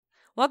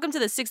Welcome to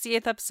the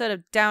 68th episode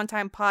of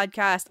Downtime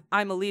Podcast.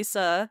 I'm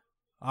Elisa,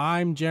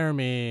 I'm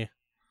Jeremy.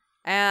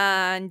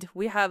 and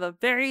we have a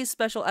very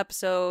special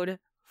episode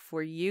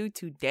for you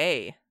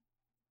today.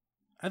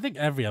 I think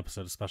every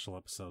episode is a special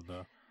episode,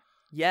 though.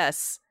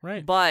 Yes,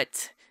 Right.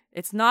 but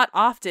it's not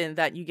often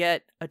that you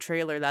get a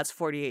trailer that's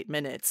 48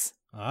 minutes.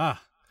 Are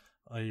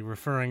you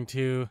referring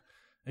to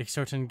a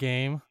certain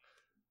game?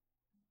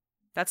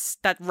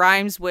 That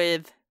rhymes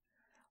with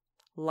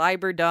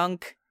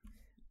Liberdunk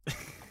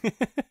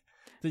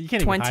You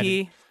can't even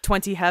hide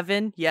 20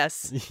 Heaven.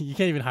 Yes. it. You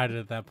can't even hide it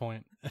at that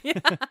point.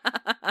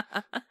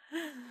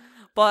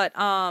 But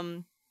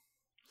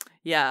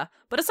yeah.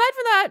 But aside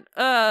from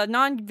that,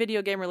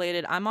 non-video game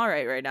related, I'm all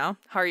right now.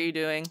 How are you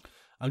doing?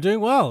 I'm doing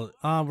well.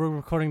 We're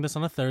recording this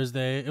on a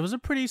Thursday. It was a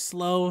pretty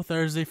slow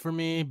Thursday for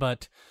me,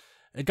 but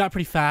it got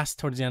pretty fast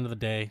towards the end of the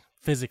day,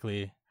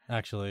 physically,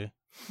 actually.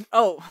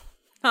 Oh.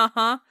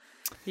 Uh-huh.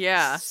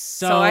 Yeah.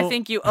 So So I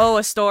think you owe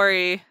a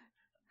story.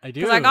 I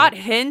do. Because I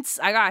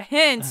got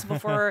hints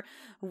before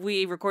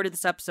we recorded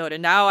this episode,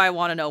 and now I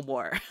want to know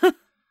more.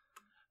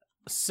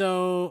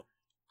 So,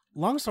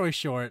 long story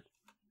short,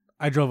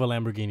 I drove a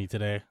Lamborghini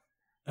today.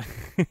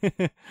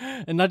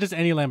 And not just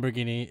any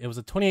Lamborghini. It was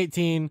a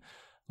 2018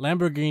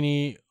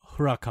 Lamborghini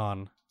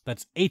Huracan.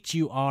 That's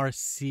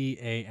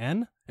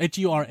Huracan.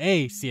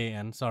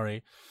 Huracan,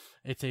 sorry.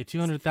 It's a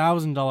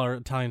 $200,000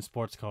 Italian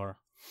sports car.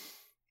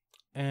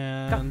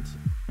 And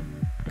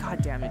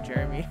God damn it,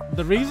 Jeremy.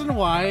 the reason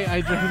why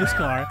I drove this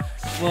car...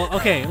 Well,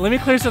 okay, let me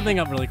clear something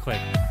up really quick.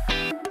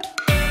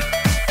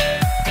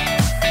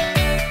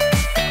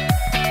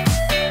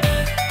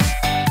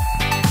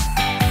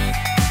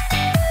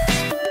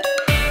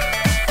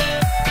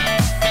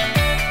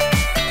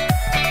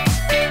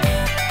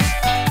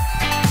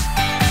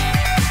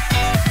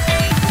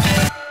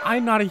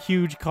 I'm not a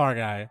huge car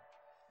guy.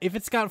 If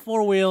it's got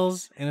four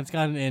wheels and it's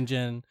got an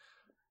engine,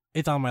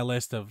 it's on my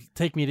list of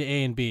take me to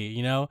A and B,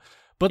 you know?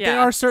 But there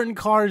Yeah. are certain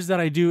cars that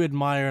I do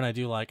admire and I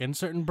do like, and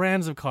certain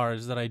brands of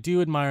cars that I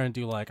do admire and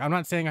do like. I'm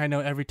not saying I know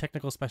every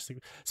technical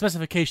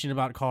specification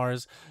about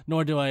cars,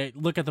 nor do I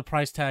look at the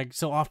price tag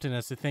so often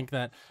as to think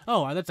that,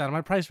 oh, that's out of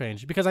my price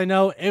range. Because I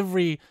know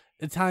every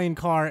Italian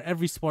car,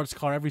 every sports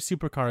car, every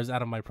supercar is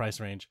out of my price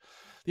range.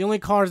 The only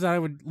cars that I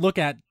would look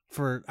at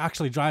for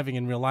actually driving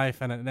in real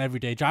life and an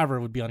everyday driver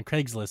would be on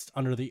Craigslist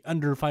under the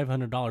under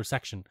 $500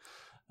 section.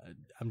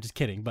 I'm just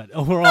kidding, but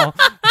overall,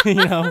 you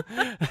know,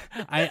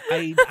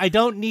 I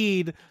don't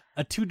need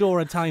a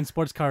two-door Italian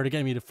sports car to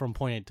get me from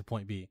point A to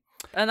point B.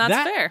 And that's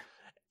fair.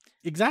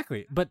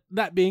 Exactly. But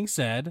that being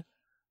said,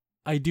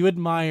 I do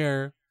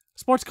admire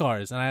sports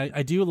cars, and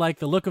I do like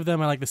the look of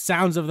them. I like the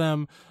sounds of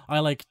them. I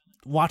like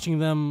watching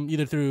them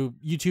either through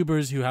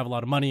YouTubers who have a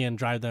lot of money and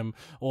drive them,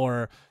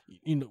 or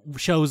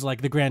shows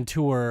like the Grand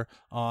Tour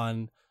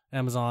on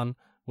Amazon,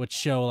 which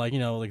show like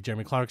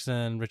Jeremy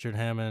Clarkson, Richard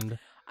Hammond.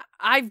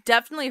 I've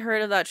definitely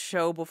heard of that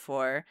show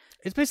before.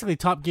 It's basically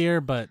Top Gear,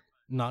 but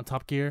not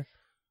Top Gear.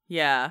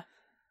 Yeah.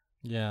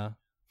 Yeah.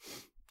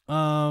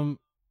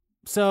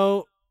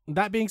 So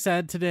that being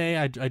said, today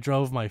I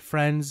drove my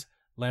friend's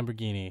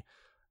Lamborghini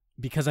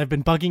because I've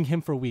been bugging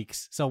him for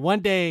weeks. So one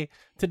day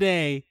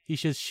today he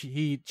shoots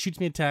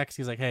me a text.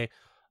 He's like, "Hey,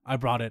 I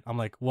brought it." I'm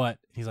like, "What?"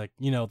 He's like,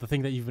 the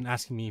thing that you've been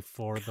asking me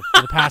for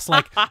the past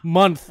like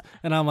month."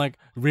 And I'm like,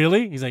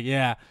 "Really?" He's like,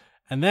 "Yeah."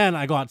 And then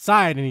I go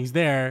outside and he's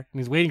there and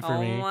he's waiting for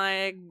me. Oh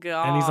my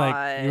god. And he's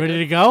like, "You ready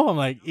to go?" I'm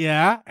like,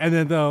 "Yeah."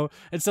 And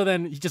so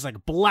then he just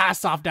like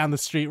blasts off down the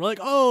street. We're like,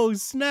 "Oh,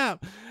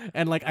 snap."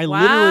 And like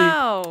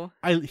wow.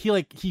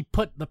 he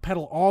put the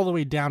pedal all the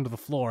way down to the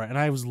floor and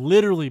I was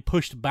literally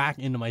pushed back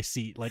into my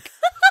seat. Like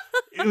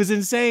it was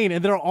insane.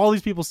 And there are all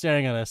these people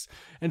staring at us.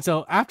 And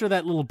so after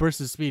that little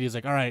burst of speed, he's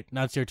like, "All right,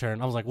 now it's your turn."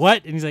 I was like,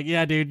 "What?" And he's like,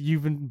 "Yeah, dude,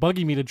 you've been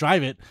bugging me to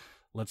drive it.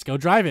 Let's go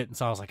drive it." And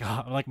so I was like,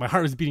 oh, like my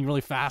heart was beating really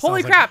fast. Holy I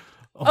was crap. Like,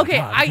 oh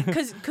okay, my God.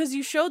 because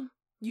you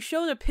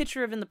showed a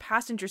picture of in the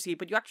passenger seat,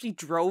 but you actually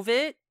drove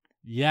it?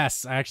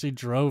 Yes, I actually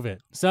drove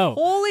it. So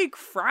Holy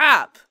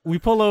crap. we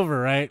pull over,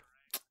 right?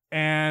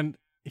 And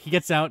he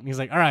gets out and he's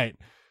like, "All right."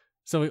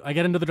 So I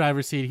get into the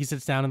driver's seat. He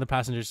sits down in the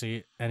passenger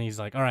seat and he's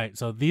like, "All right,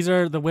 so these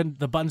are the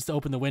buttons to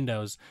open the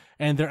windows."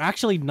 And they're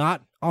actually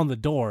not on the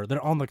door.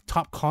 They're on the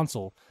top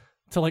console.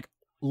 To like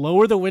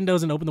lower the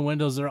windows and open the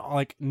windows, they're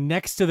like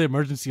next to the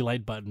emergency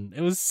light button.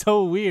 It was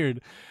so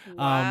weird.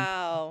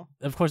 Wow.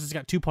 Of course, it's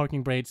got two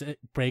parking brakes.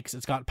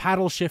 It's got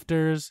paddle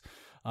shifters,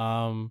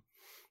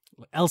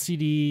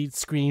 LCD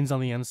screens on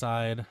the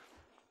inside.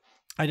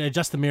 I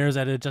adjust the mirrors.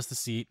 I adjust the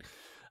seat.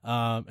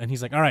 And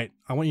he's like, "All right,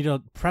 I want you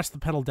to press the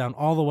pedal down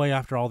all the way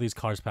after all these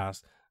cars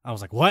pass." I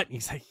was like, "What?"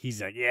 He's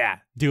like, "Yeah,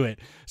 do it."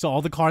 So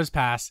all the cars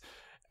pass.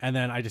 And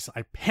then I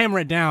hammer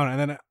it down, and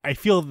then I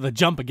feel the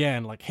jump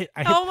again. Like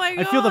Oh my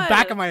God. I feel the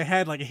back of my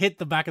head like hit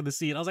the back of the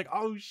seat. I was like,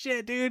 "Oh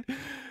shit, dude!"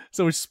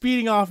 So we're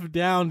speeding off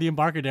down the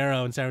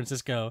Embarcadero in San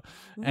Francisco.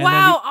 And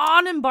wow,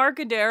 on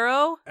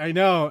Embarcadero? I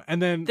know. And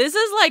then This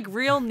is like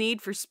real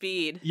Need for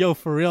Speed. yo,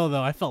 for real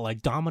though, I felt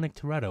like Dominic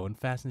Toretto in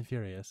Fast and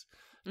Furious,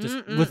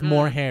 just with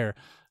more hair.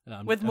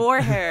 With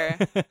more hair.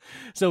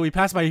 So we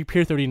passed by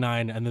Pier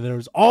 39, and then there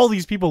was all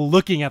these people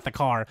looking at the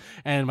car,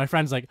 and my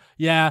friend's like,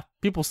 "Yeah,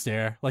 people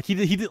stare. Like he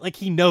did, like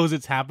he knows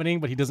it's happening,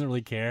 but he doesn't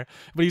really care.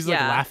 But he's like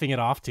Yeah. laughing it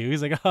off too.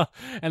 He's like, oh.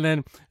 And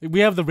then we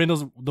have the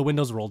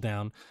windows rolled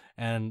down,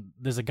 and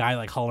there's a guy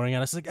like hollering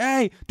at us, like,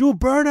 "Hey, do a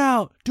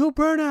burnout, do a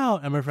burnout!"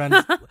 And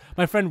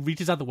my friend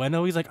reaches out the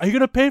window. He's like, "Are you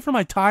gonna pay for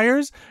my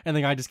tires?" And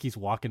the guy just keeps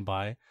walking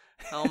by.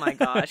 Oh my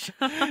gosh.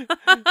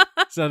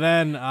 So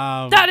then,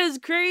 That is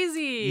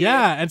crazy.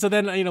 yeah, and so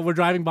then we're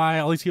driving by.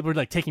 All these people are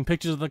like taking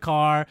pictures of the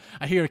car.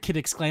 I hear a kid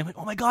exclaim like,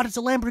 "Oh my god, it's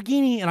a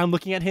Lamborghini!" And I'm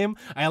looking at him.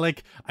 I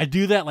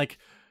do that like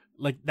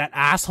that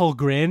asshole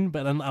grin,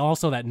 but then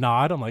also that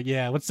nod. I'm like,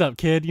 "Yeah, what's up,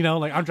 kid?"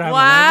 Like I'm driving a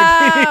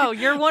Lamborghini. Wow,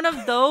 you're one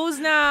of those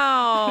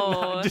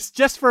now.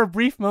 just for a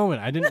brief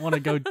moment. I didn't want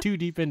to go too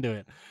deep into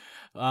it.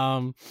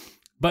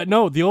 But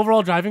no, the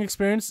overall driving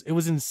experience, it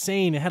was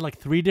insane. It had like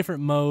 3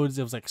 different modes.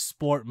 It was like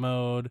sport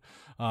mode.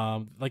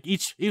 Like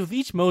with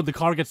each mode, the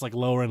car gets like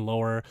lower and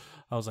lower.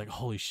 I was like,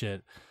 holy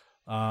shit.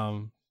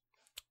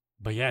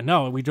 But yeah,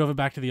 no, we drove it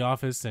back to the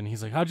office, and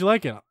he's like, "How'd you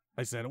like it?"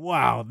 I said,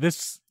 "Wow,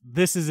 this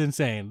is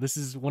insane. This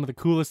is one of the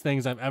coolest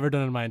things I've ever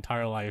done in my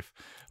entire life."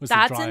 Was to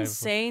That's drive.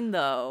 insane,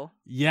 though.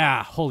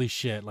 Yeah, holy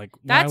shit. Like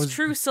That's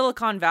true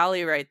Silicon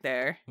Valley right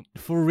there.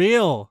 For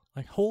real.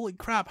 Like, holy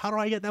crap, how do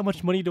I get that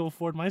much money to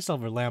afford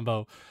myself a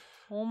Lambo?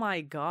 Oh my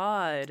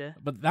god.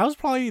 But that was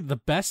probably the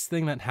best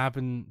thing that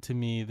happened to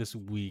me this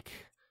week.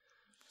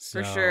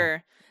 For So,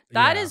 sure.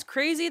 That yeah. is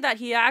crazy that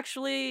he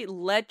actually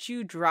let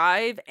you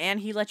drive and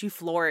he let you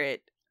floor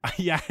it.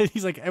 Yeah,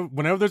 he's like,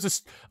 whenever there's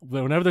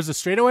a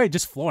straightaway,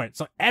 just floor it.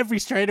 So every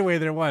straightaway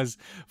there was,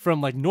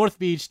 from like North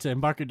Beach to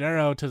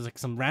Embarcadero to like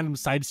some random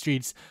side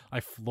streets, I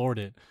floored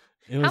it.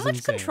 It was How much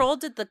insane. control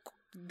did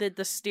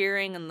the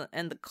steering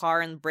and the car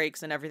and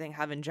brakes and everything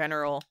have in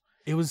general?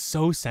 It was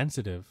so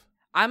sensitive.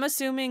 I'm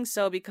assuming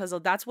so because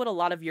that's what a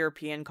lot of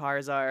European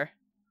cars are.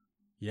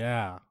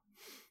 Yeah.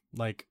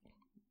 Like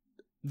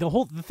the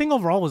thing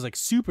overall was like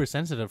super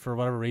sensitive for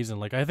whatever reason.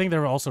 Like I think there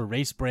were also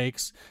race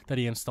brakes that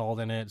he installed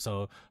in it.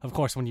 So of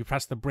course when you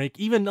press the brake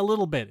even a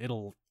little bit,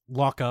 it'll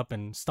lock up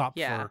and stop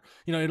Yeah. for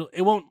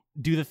it won't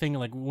do the thing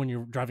like when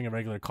you're driving a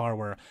regular car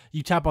where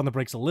you tap on the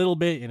brakes a little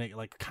bit and it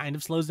like kind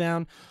of slows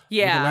down.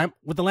 Yeah.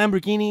 With the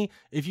Lamborghini,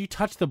 if you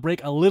touch the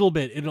brake a little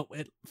bit,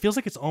 it feels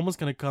like it's almost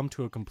gonna come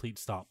to a complete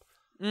stop.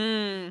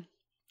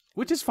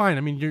 Which is fine.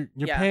 I mean you're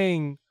Yeah.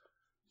 paying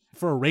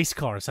for a race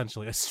car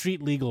essentially, a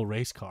street legal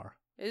race car.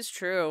 It's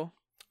true.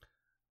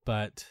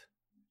 But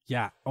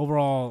yeah,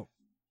 overall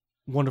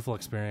wonderful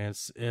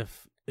experience.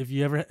 If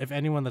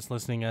anyone that's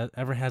listening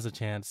ever has a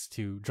chance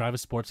to drive a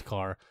sports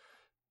car,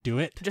 do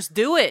it. Just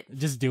do it.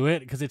 Just do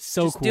it because it's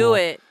so Just cool. do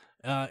it.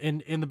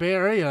 In the Bay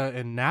Area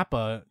in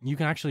Napa, you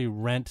can actually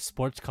rent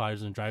sports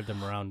cars and drive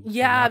them around.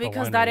 Yeah, Napa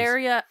because that wineries.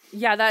 area,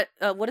 that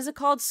what is it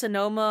called?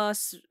 Sonoma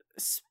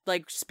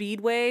like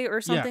Speedway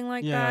or something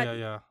like that.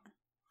 Yeah.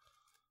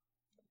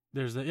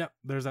 There's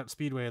that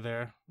speedway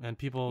there, and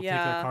people take their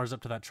Yeah. cars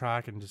up to that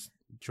track and just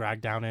drag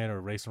down it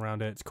or race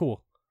around it. It's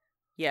cool.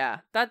 Yeah,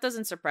 that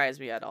doesn't surprise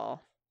me at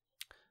all.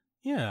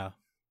 Yeah.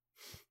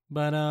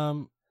 But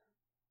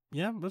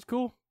yeah, that's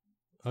cool.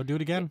 I'll do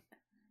it again.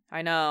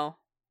 I know.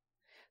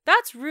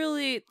 That's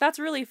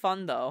really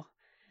fun though.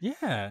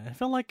 Yeah, it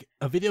felt like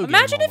a video game.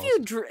 Imagine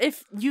almost.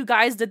 if you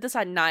guys did this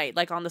at night,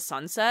 like on the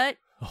sunset.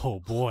 Oh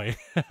boy.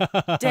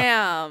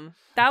 Damn,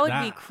 that would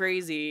be That-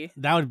 crazy.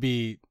 That would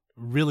be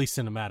really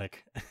cinematic.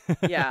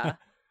 Yeah.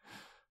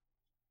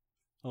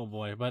 Oh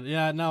boy. But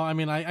yeah, no, I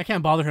mean I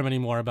can't bother him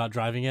anymore about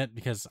driving it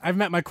because I've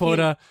met my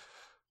quota.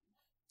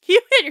 You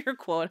hit your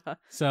quota.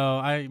 So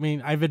I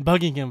mean I've been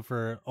bugging him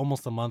for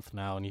almost a month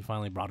now and he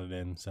finally brought it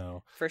in.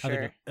 So For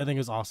sure. I think it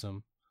was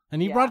awesome.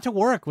 And he Yeah. brought it to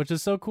work, which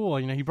is so cool.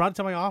 He brought it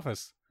to my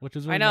office, which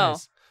is really I know.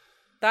 nice.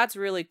 That's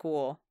really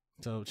cool.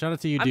 So shout out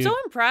to you, I'm dude. so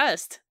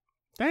impressed.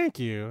 Thank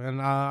you. And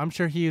I'm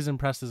sure he is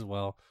impressed as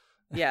well.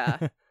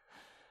 Yeah.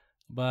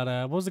 But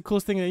what was the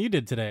coolest thing that you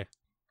did today?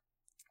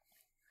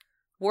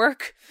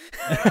 Work.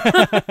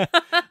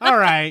 All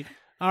right.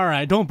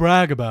 Don't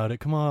brag about it.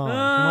 Come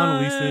on,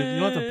 Elisa. You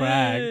don't have to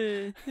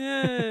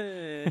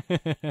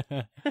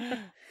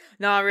brag.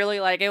 No, really,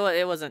 like it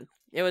wasn't.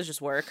 It was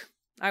just work.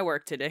 I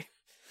worked today.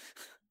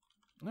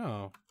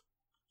 No,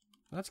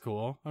 that's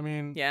cool. I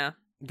mean, Yeah,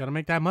 gotta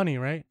make that money,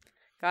 right?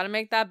 gotta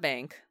make that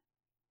bank.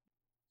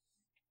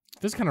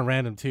 This is kind of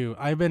random too.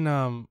 I've been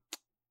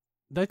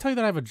Did I tell you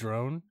that I have a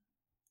drone?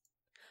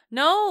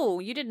 No,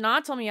 you did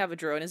not tell me you have a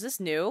drone. Is this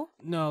new?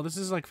 No, this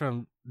is like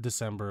from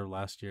December of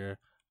last year.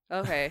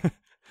 Okay.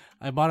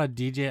 I bought a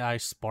DJI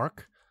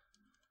Spark.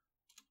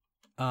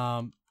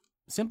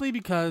 Simply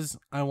because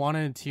I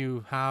wanted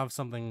to have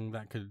something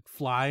that could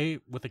fly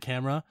with a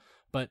camera,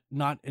 but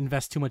not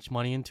invest too much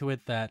money into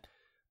it that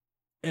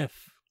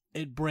if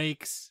it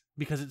breaks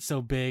because it's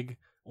so big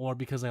or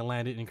because I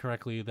landed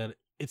incorrectly, that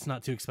it's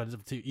not too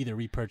expensive to either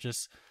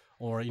repurchase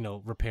or,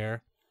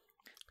 repair.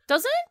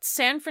 Doesn't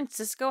San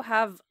Francisco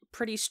have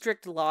pretty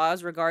strict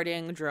laws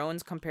regarding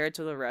drones compared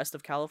to the rest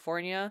of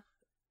California?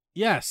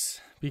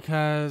 Yes,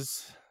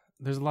 because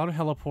there's a lot of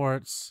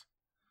heliports.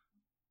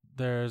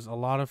 there's a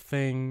lot of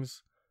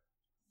things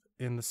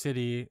in the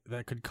city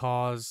that could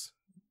cause,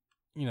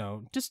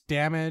 just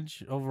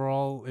damage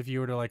overall if you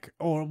were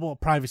to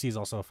privacy is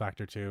also a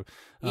factor too.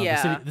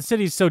 Yeah. The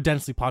city is so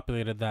densely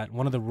populated that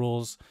one of the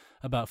rules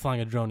about flying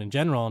a drone in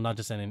general, not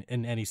just in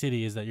any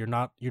city, is that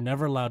you're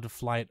never allowed to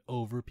fly it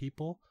over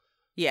people.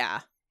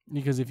 Yeah.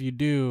 Because if you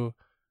do,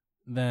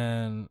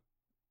 then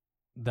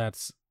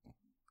it's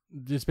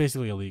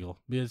basically illegal.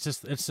 It's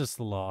just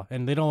the law,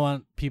 and they don't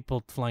want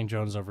people flying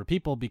drones over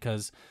people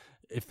because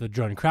if the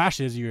drone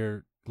crashes,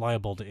 you're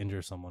liable to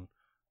injure someone.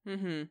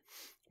 Mm-hmm.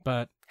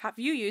 But have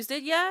you used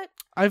it yet?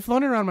 I've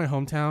flown around my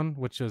hometown,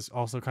 which is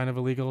also kind of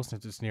illegal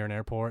since it's near an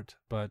airport.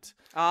 But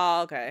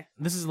oh, okay.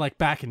 This is like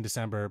back in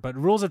December, but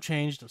rules have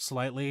changed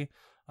slightly.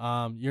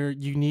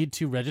 You need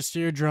to register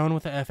your drone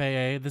with the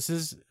FAA. This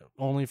is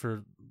only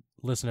for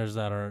listeners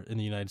that are in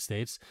the United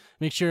States.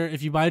 Make sure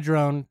if you buy a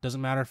drone,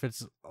 doesn't matter if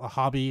it's a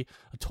hobby,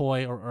 a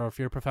toy, or if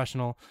you're a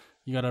professional,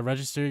 you got to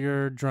register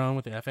your drone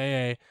with the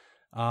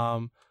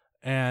FAA.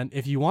 And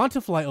if you want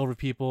to fly over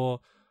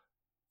people,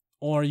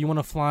 or you want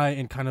to fly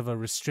in kind of a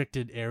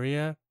restricted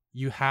area,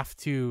 you have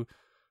to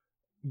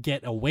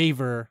get a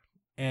waiver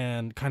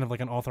and kind of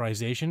like an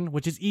authorization,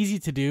 which is easy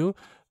to do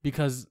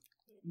because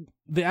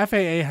the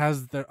FAA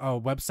has their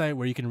website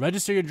where you can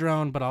register your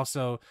drone, but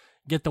also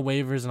get the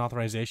waivers and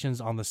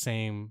authorizations on the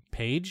same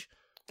page.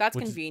 That's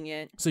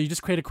convenient. So you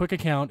just create a quick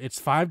account.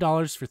 It's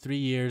 $5 for 3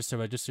 years to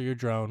register your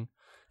drone.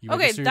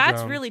 Okay,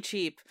 that's really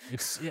cheap.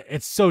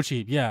 It's so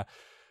cheap, yeah.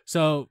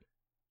 So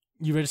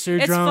you register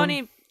your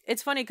drone.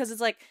 It's funny because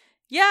it's like,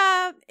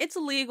 yeah, it's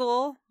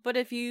illegal, but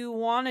if you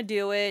want to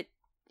do it,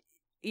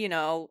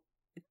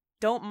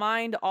 don't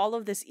mind all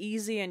of this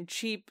easy and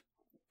cheap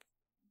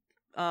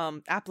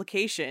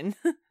application.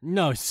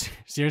 No,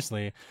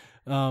 seriously.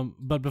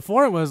 But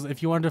before it was,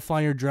 if you wanted to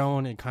fly your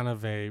drone in kind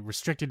of a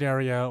restricted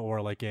area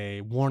or like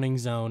a warning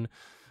zone,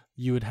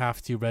 you would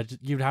have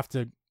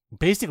to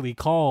basically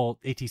call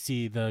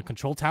ATC, the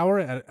control tower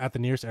at the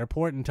nearest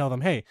airport, and tell them,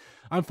 hey,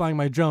 I'm flying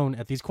my drone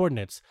at these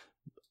coordinates.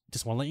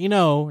 Just want to let you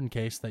know in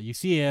case that you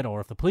see it, or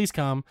if the police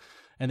come,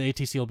 and the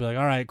ATC will be like,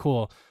 all right,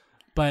 cool.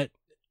 But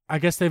I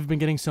guess they've been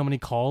getting so many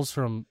calls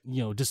from,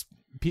 just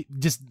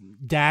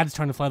dads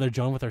trying to fly their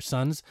drone with their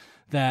sons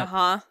that,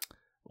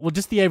 well,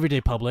 just the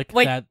everyday public.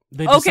 Wait, that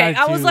they okay,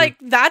 I was like,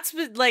 that's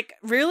like,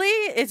 really?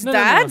 It's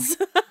dads?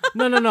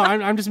 No.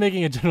 I'm just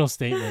making a general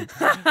statement.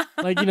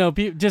 Like,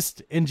 just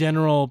in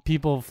general,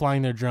 people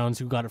flying their drones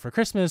who got it for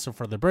Christmas or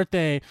for their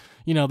birthday.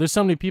 There's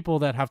so many people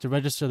that have to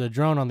register their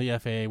drone on the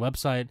FAA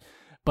website.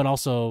 But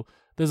also,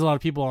 there's a lot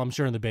of people, I'm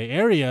sure, in the Bay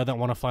Area that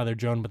want to fly their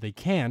drone, but they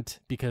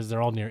can't because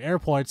they're all near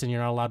airports, and you're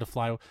not allowed to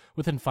fly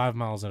within 5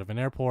 miles out of an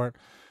airport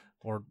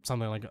or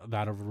something like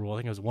that overrule. I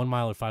think it was 1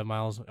 mile or 5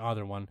 miles,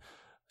 either one.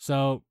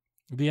 So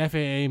the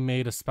FAA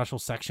made a special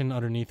section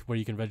underneath where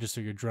you can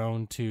register your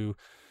drone to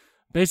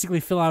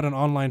basically fill out an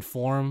online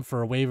form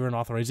for a waiver and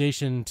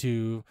authorization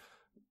to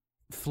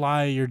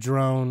fly your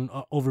drone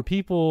over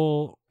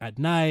people at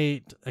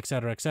night,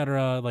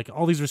 etc., like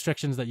all these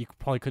restrictions that you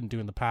probably couldn't do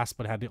in the past,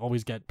 but had to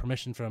always get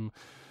permission from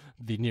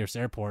the nearest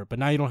airport. But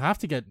now you don't have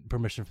to get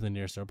permission from the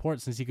nearest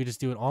airport since you could just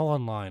do it all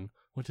online,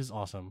 which is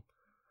awesome.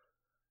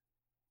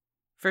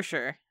 For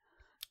sure.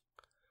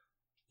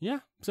 Yeah.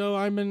 So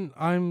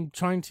I'm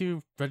trying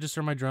to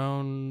register my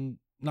drone.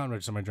 Not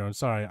register my drone.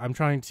 Sorry, I'm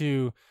trying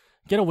to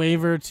get a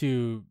waiver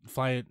to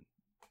fly it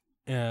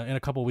in a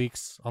couple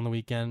weeks on the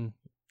weekend.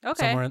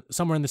 Okay.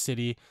 Somewhere in the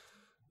city,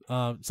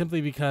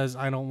 simply because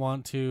I don't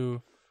want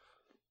to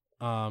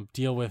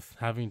deal with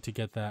having to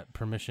get that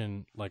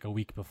permission like a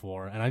week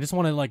before, and I just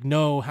want to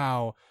know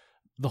how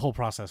the whole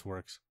process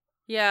works.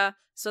 Yeah,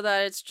 so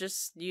that it's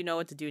just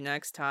what to do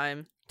next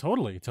time.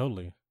 Totally.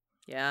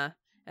 Yeah,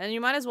 and you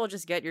might as well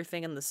just get your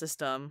thing in the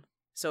system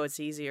so it's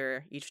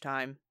easier each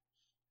time.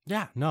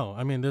 Yeah, no,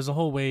 I mean there's a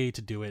whole way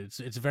to do it.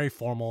 It's very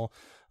formal.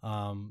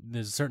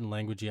 There's a certain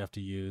language you have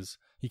to use.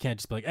 You can't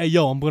just be like, hey,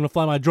 yo, I'm gonna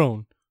fly my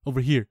drone over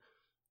here.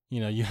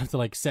 You have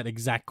to set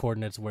exact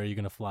coordinates where you're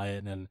gonna fly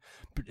it, and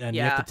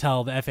you have to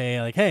tell the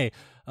FAA hey,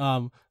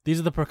 these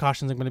are the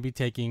precautions I'm gonna be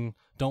taking.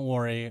 Don't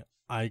worry,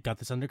 I got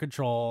this under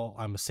control.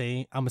 I'm a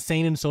sane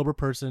and sober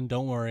person.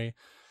 Don't worry.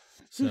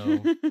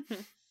 So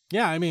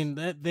yeah, I mean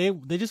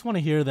they just want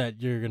to hear that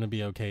you're gonna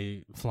be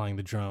okay flying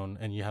the drone,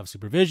 and you have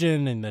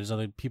supervision, and there's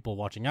other people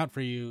watching out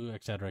for you,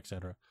 etc.,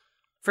 etc.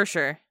 For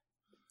sure.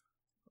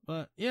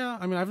 But yeah,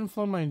 I mean, I haven't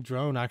flown my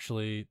drone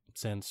actually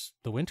since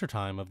the winter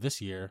time of this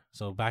year,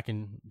 so back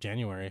in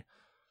January.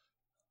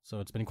 So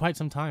it's been quite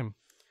some time.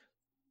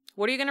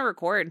 What are you gonna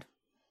record?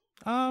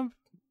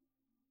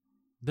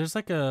 There's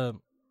like a,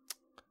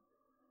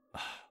 I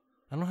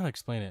don't know how to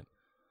explain it.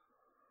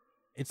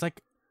 It's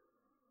like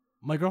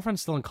my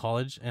girlfriend's still in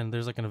college, and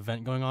there's like an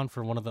event going on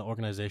for one of the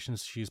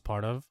organizations she's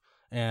part of,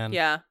 and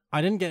yeah,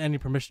 I didn't get any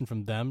permission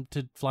from them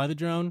to fly the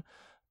drone,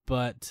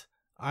 but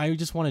I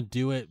just want to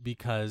do it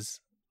because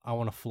I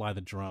want to fly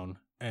the drone,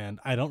 and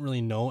I don't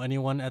really know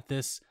anyone at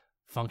this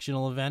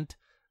functional event,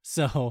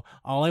 so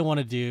all I want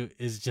to do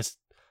is just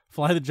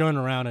fly the drone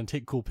around and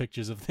take cool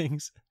pictures of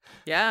things.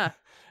 Yeah.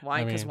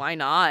 Why? I Because mean, why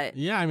not?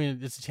 yeah, I mean,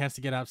 it's a chance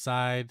to get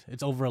outside.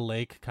 It's over a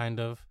lake, kind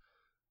of.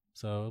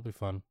 So it'll be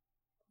fun.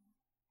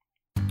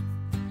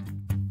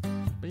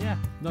 But yeah,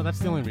 no, that's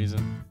the only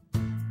reason.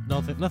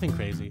 Nothing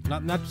crazy.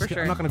 Not just, For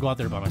sure. I'm not gonna go out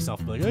there by myself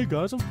and be like, hey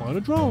guys, I'm flying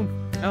a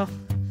drone. Oh,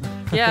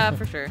 yeah,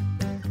 for sure.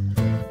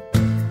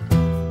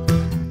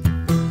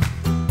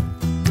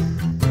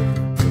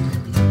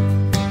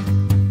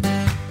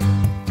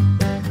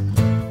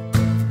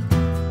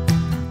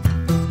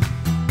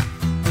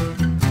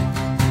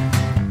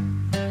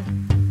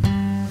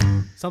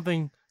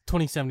 Something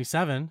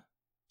 2077,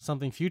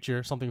 something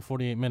future, something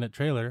 48-minute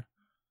trailer.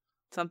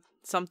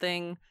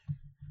 Something.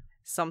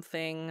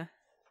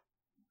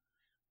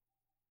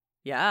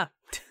 Yeah.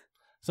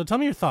 So tell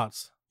me your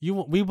thoughts.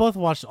 We both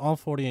watched all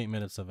 48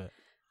 minutes of it.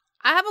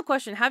 I have a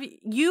question. Have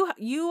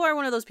you are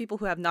one of those people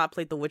who have not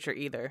played The Witcher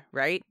either,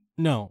 right?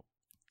 No.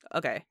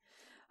 Okay.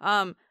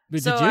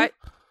 Did So you?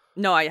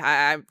 No,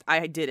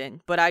 I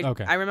didn't. But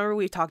Okay. I remember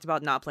we talked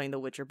about not playing The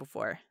Witcher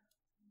before.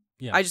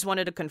 Yeah. I just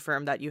wanted to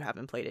confirm that you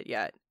haven't played it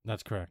yet.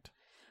 That's correct.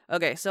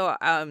 Okay, so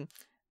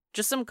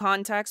just some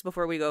context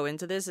before we go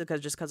into this,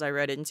 because I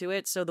read into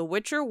it. So the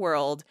Witcher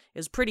world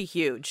is pretty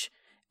huge,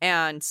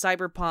 and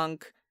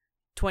Cyberpunk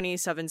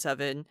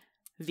 2077,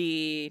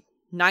 the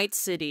Night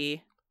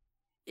City,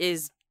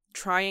 is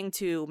trying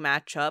to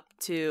match up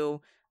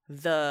to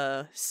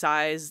the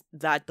size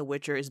that The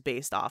Witcher is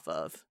based off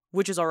of,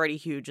 which is already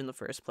huge in the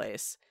first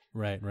place.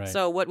 Right.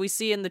 So what we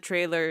see in the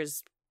trailer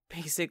is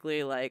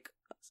basically like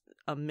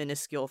a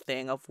minuscule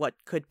thing of what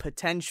could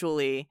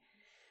potentially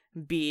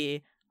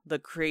be the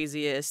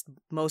craziest,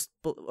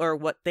 or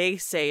what they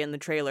say in the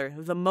trailer,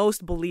 the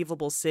most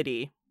believable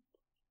city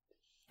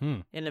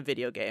in a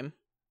video game.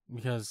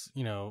 Because,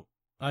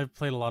 I've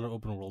played a lot of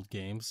open world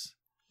games.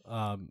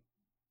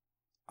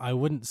 I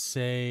wouldn't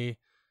say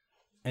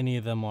any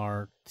of them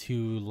are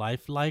too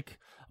lifelike.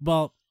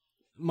 Well,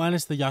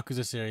 minus the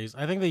Yakuza series.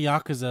 I think the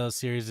Yakuza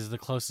series is the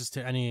closest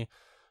to any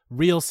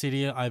real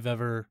city I've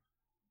ever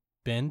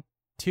been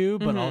to,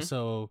 but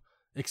also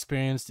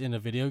experienced in a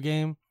video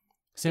game.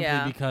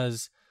 Simply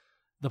because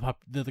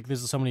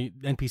there's so many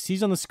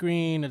NPCs on the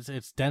screen.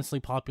 It's densely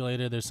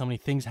populated. There's so many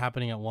things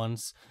happening at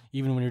once.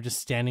 Even when you're just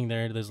standing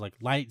there, there's like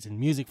lights and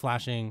music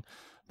flashing.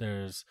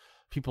 There's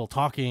people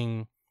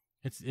talking.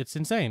 It's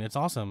insane. It's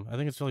awesome. I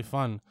think it's really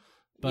fun.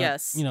 But,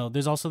 yes.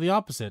 There's also the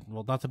opposite.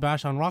 Well, not to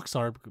bash on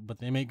Rockstar, but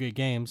they make great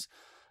games.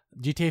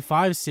 GTA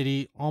 5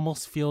 City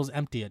almost feels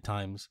empty at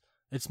times.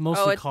 It's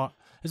mostly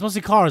it's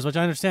mostly cars, which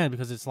I understand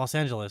because it's Los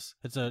Angeles.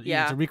 It's a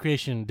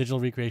digital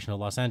recreation of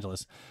Los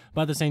Angeles.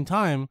 But at the same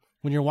time,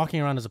 when you're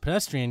walking around as a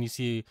pedestrian,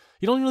 you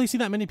don't really see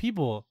that many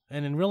people.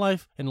 And in real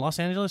life, in Los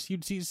Angeles,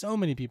 you'd see so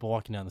many people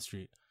walking down the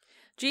street.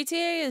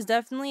 GTA is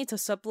definitely to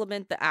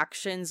supplement the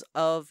actions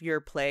of your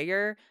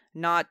player,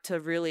 not to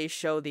really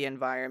show the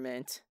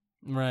environment.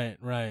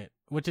 Right.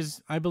 Which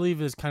is, I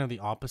believe, is kind of the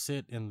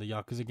opposite in the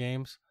Yakuza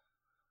games.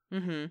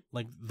 Mm-hmm.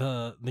 Like,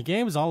 the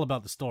game is all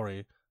about the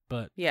story,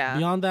 but yeah.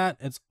 Beyond that,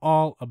 it's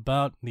all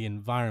about the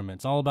environment.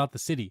 It's all about the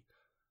city.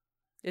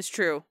 It's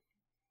true.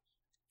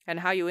 And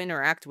how you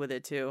interact with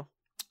it, too.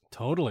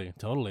 Totally.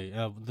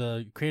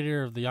 The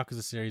creator of the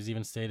Yakuza series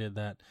even stated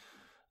that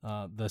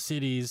the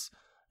cities,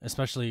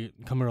 especially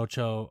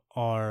Kamurocho,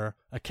 are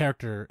a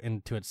character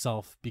into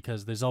itself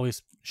because there's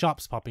always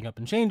shops popping up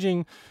and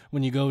changing.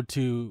 When you go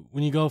from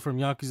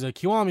Yakuza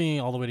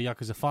Kiwami all the way to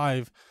Yakuza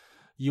 5,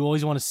 you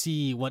always want to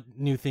see what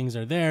new things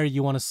are there.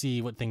 You want to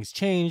see what things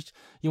changed.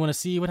 You want to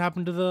see what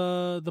happened to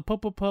the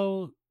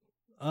Popopo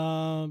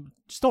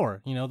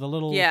store.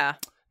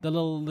 The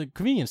little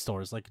convenience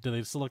stores. Like, do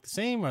they still look the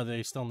same? Are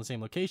they still in the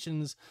same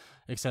locations,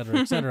 et cetera,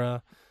 et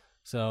cetera?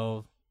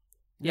 So,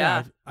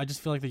 yeah. I just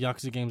feel like the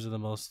Yakuza games are the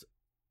most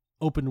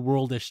open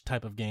world-ish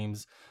type of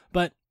games,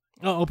 but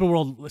open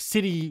world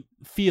city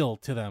feel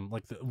to them,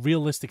 like the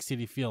realistic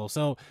city feel.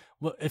 So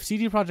if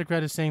CD Projekt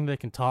Red is saying they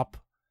can top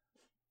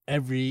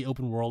every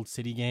open world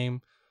city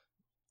game,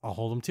 I'll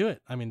hold them to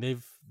it. I mean,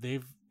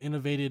 they've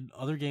innovated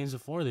other games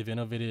before. They've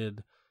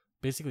innovated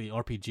basically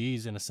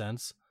RPGs in a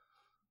sense.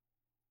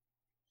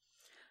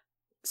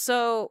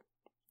 So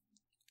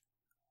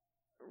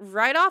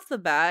right off the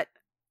bat,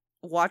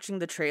 watching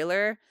the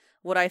trailer,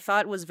 what I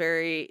thought was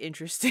very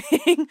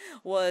interesting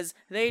was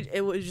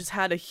just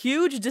had a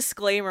huge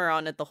disclaimer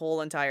on it the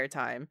whole entire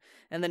time.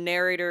 And the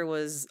narrator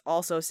was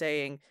also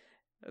saying,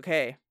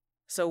 okay,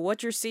 so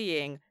what you're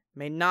seeing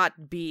may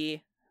not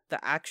be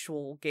the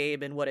actual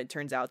game and what it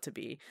turns out to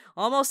be.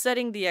 Almost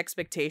setting the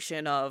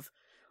expectation of,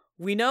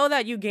 we know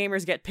that you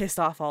gamers get pissed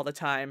off all the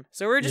time,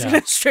 so we're just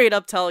going to straight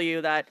up tell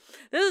you that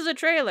this is a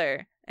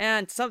trailer.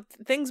 And some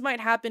things might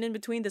happen in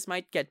between. This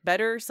might get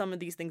better. Some of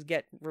these things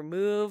get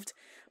removed.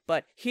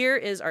 But here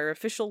is our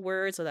official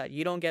word so that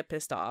you don't get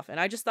pissed off. And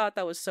I just thought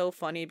that was so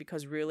funny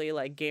because really,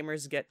 like,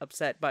 gamers get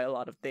upset by a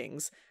lot of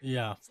things.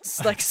 Yeah.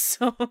 It's like,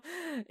 so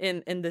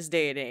in this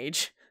day and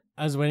age.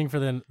 I was waiting for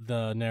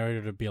the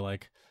narrator to be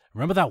like,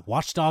 remember that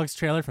Watch Dogs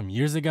trailer from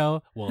years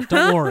ago? Well,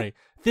 don't worry.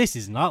 This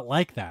is not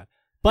like that.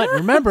 But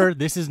remember,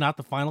 this is not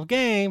the final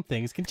game.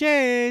 Things can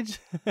change.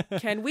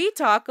 Can we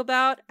talk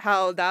about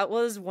how that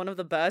was one of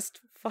the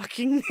best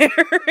fucking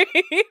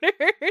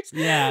narrators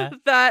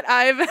that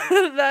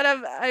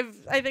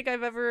I think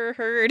I've ever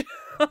heard?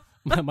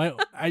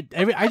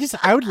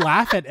 I would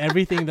laugh at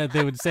everything that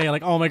they would say,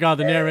 like, oh my god,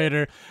 the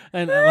narrator,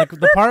 and like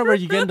the part where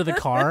you get into the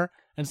car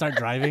and start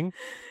driving,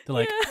 they're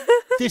like,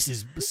 this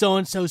is so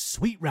and so's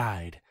sweet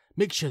ride.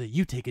 Make sure that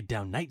you take it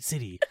down Night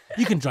City.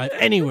 You can drive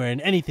anywhere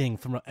and anything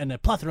and a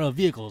plethora of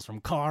vehicles,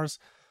 from cars,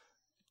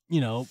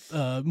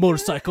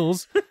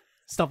 motorcycles,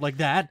 stuff like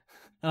that.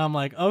 And I'm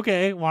like,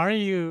 okay, why do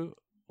you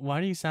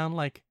sound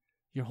like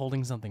you're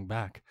holding something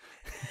back?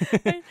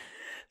 The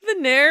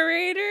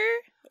narrator,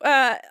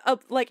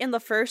 like in the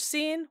first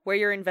scene where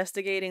you're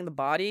investigating the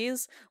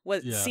bodies,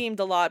 seemed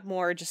a lot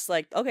more just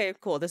like, okay,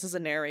 cool, this is a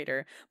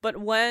narrator. But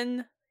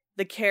when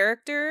the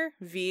character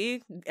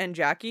V and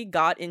Jackie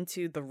got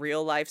into the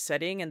real life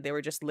setting and they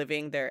were just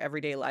living their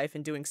everyday life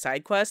and doing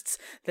side quests,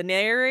 the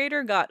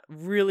narrator got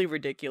really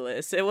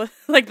ridiculous. It was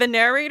like the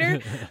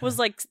narrator was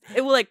like,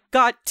 it like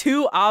got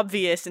too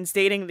obvious in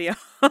stating the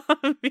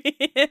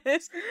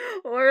obvious,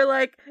 or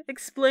like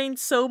explained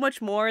so much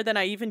more than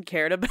I even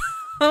cared about.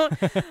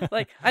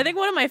 Like, I think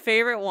one of my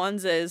favorite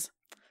ones is,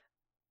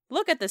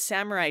 look at the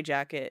samurai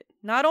jacket.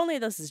 Not only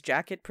does this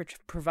jacket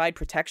provide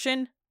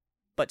protection,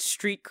 but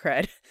street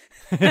cred.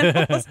 And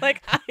I was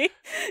like,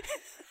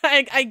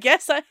 I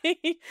guess I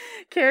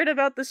cared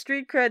about the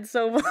street cred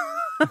so much.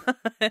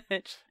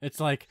 It's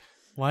like,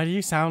 why do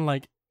you sound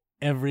like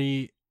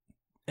every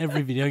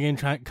video game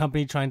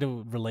company trying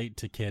to relate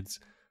to kids?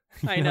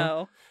 I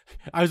know.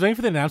 I was waiting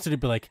for the announcer to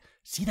be like,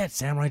 see that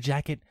samurai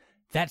jacket?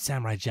 That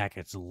samurai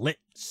jacket's lit,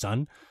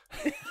 son.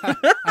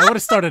 I would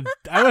have started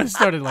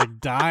like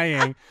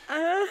dying.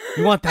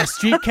 You want that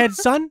street cred,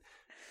 son?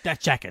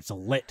 That jacket's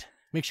lit.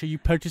 Make sure you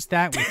purchase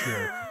that with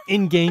your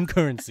in-game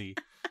currency.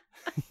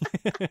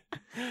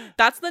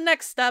 That's the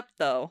next step,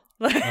 though.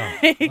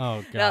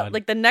 Oh god!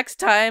 Like the next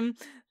time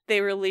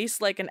they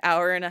release like an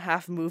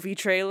hour-and-a-half movie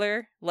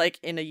trailer, like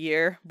in a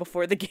year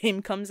before the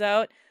game comes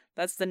out,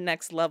 that's the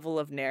next level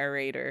of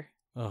narrator.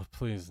 Oh,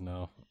 please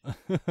no.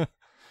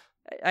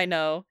 I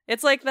know.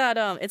 It's like that.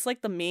 It's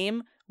like the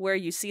meme where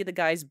you see the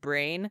guy's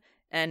brain,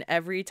 and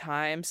every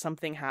time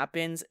something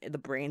happens, the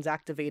brain's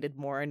activated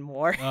more and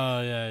more.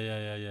 Oh,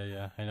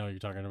 yeah. I know what you're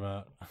talking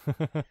about.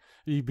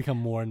 You become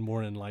more and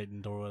more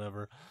enlightened or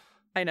whatever.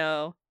 I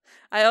know.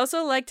 I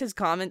also liked his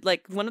comment.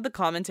 Like, one of the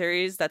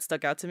commentaries that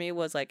stuck out to me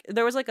was like,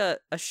 there was like a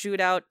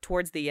shootout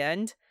towards the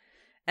end,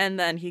 and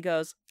then he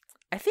goes,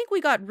 I think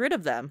we got rid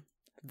of them.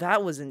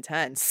 That was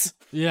intense.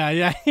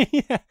 Yeah.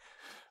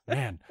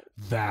 Man,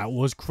 that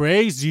was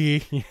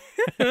crazy.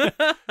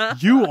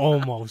 You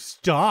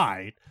almost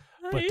died.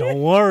 But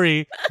don't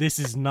worry, this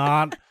is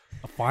not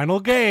a final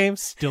game.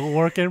 Still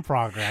work in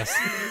progress.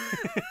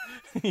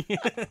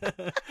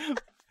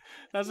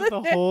 That's what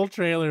the whole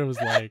trailer was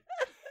like.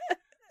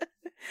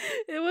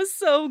 It was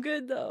so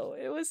good, though.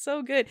 It was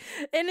so good.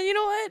 And you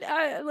know what?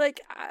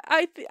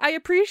 I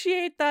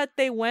appreciate that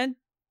they went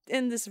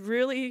in this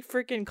really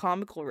freaking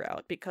comical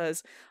route,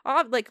 because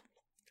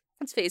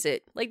let's face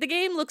it, like, the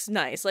game looks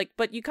nice, like,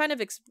 but you kind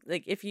of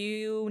if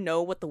you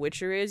know what The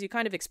Witcher is, you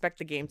kind of expect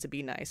the game to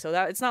be nice, so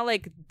that it's not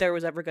like there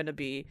was ever going to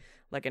be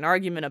like an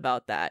argument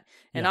about that.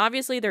 And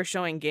obviously they're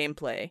showing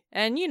gameplay,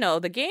 and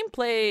the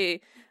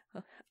gameplay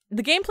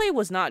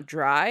was not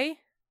dry,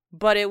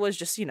 but it was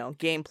just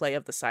gameplay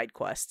of the side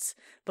quests.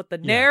 But the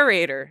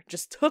narrator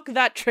just took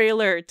that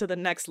trailer to the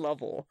next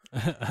level.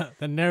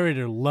 The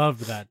narrator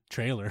loved that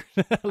trailer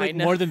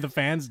more than the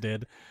fans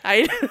did.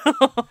 I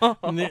know.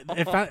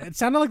 It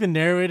sounded like the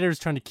narrator was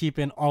trying to keep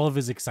in all of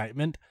his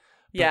excitement,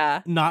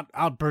 but not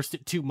outburst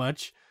it too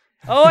much.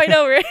 Oh, I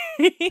know, right?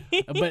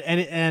 But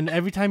and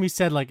every time he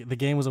said like the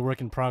game was a work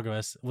in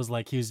progress, it was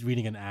like he was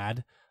reading an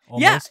ad.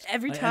 Almost. Yeah,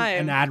 every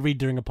time. An ad read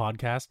during a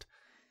podcast.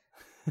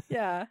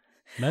 Yeah.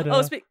 Meta.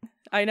 Oh,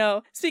 I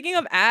know. Speaking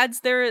of ads,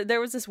 there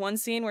was this one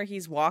scene where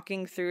he's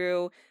walking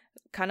through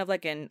kind of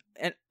like an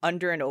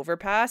under an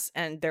overpass,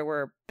 and there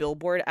were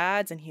billboard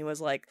ads, and he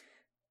was like,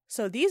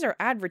 so these are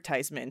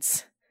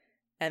advertisements,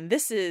 and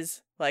this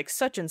is like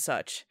such and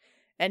such,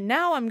 and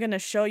now I'm gonna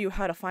show you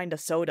how to find a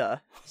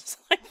soda. It's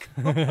like,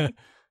 oh.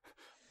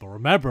 But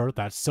remember,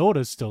 that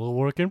soda's still a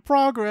work in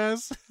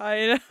progress.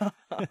 I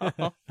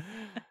know.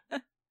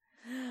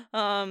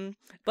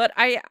 But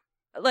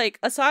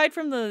aside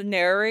from the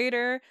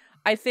narrator,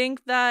 I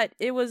think that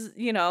it was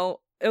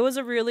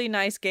a really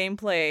nice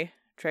gameplay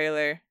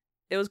trailer.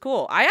 It was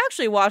cool. I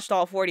actually watched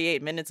all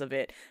 48 minutes of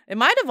it. It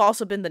might have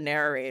also been the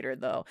narrator,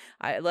 though.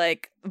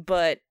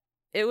 But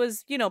it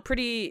was,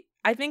 pretty,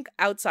 I think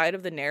outside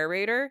of the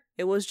narrator,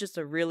 it was just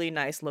a really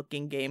nice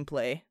looking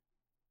gameplay.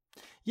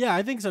 Yeah,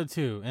 I think so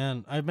too.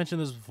 And I've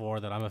mentioned this before,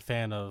 that I'm a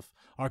fan of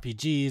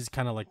RPGs,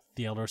 kind of like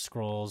the Elder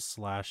Scrolls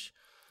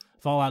 /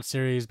 Fallout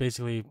series,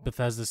 basically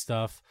Bethesda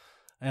stuff.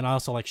 And I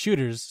also like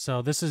shooters,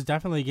 so this is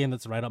definitely a game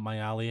that's right up my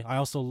alley. I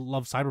also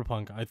love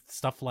Cyberpunk.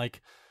 Stuff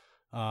like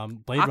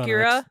Blade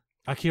Runner.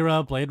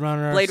 Akira, Blade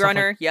Runner. Blade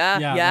Runner, like,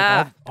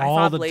 yeah. Like all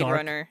I thought the Blade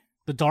Runner.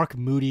 the dark,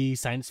 moody,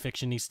 science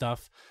fiction-y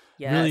stuff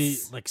really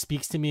Yes. like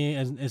speaks to me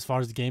as far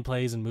as the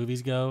gameplays and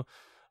movies go.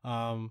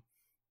 Um,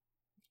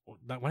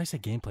 when I say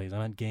gameplays, I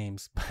meant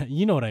games, but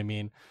you know what I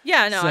mean.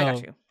 Yeah, no, I got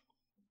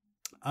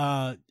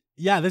So, you.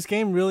 yeah, this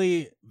game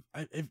really,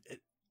 I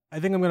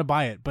think I'm gonna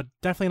buy it, but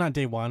definitely not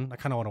day one. I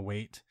kind of want to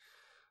wait.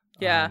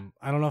 Yeah.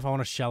 I don't know if I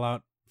want to shell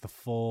out the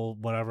full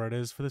whatever it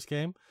is for this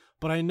game,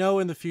 but I know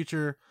in the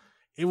future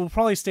it will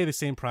probably stay the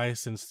same price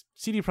since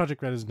CD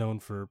Projekt Red is known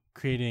for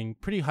creating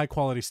pretty high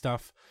quality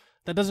stuff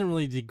that doesn't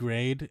really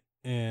degrade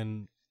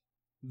in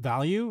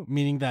value,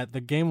 meaning that the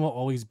game will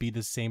always be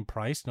the same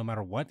price no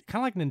matter what.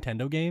 Kind of like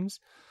Nintendo games,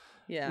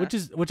 Yeah.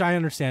 which I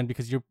understand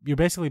because you're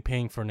basically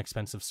paying for an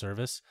expensive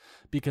service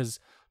because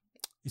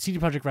CD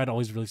Projekt Red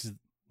always releases,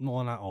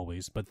 well, not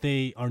always, but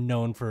they are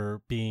known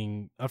for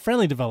being a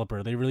friendly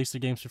developer. They release their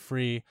games for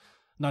free,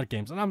 not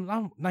games.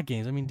 I'm not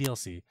games. I mean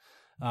DLC.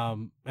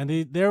 And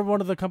they're one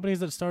of the companies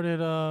that started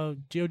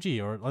GOG,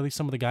 or at least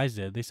some of the guys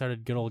did. They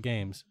started Good Old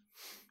Games,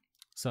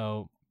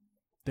 so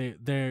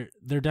they're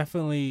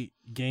definitely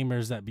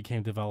gamers that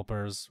became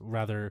developers,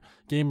 rather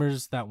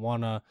gamers that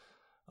wanna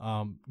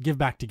give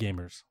back to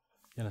gamers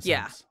in a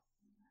Yeah. sense.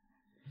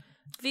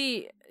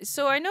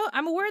 So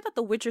I'm aware that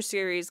the Witcher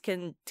series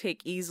can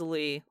take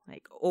easily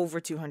like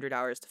over 200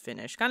 hours to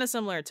finish, kind of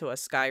similar to a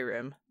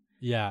Skyrim.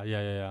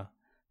 Yeah.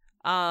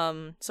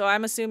 So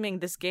I'm assuming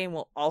this game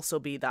will also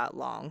be that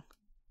long.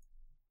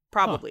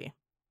 Probably.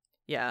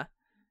 Yeah.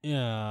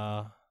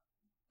 Yeah.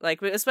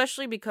 Like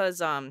especially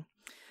because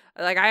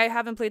like I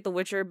haven't played The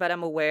Witcher, but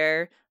I'm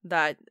aware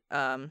that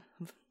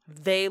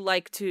they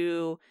like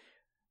to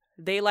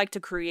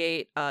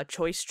create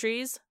choice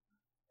trees.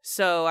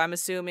 So I'm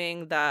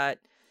assuming that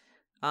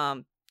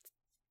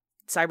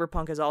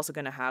Cyberpunk is also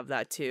going to have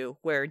that too,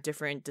 where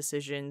different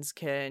decisions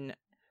can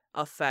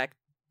affect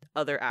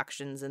other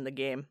actions in the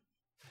game.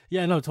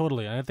 Yeah, no,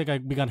 totally. I think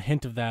we got a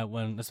hint of that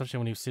especially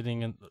when he was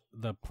sitting in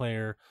the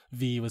player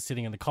V was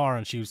sitting in the car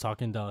and she was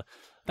talking to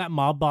that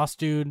mob boss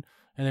dude,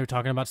 and they were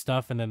talking about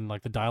stuff, and then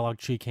like the dialogue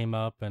tree came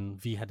up, and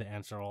V had to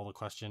answer all the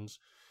questions.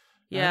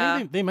 And Yeah. I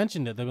think they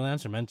mentioned it. The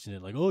answer mentioned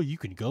it, like, oh, you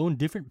can go in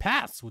different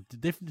paths with the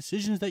different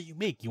decisions that you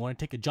make. You want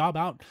to take a job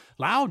out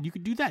loud, you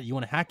could do that. You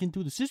want to hack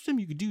into the system,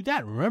 you could do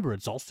that. Remember,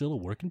 it's all still a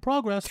work in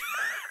progress.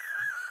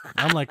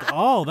 I'm like,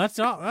 oh,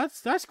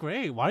 that's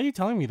great. Why are you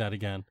telling me that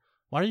again?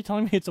 Why are you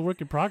telling me it's a work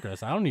in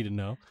progress? I don't need to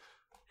know.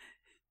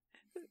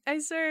 I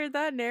swear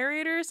that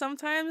narrator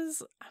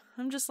sometimes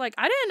I'm just like,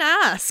 I didn't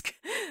ask.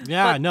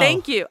 Yeah, but no.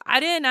 Thank you. I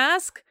didn't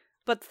ask,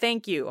 but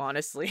thank you,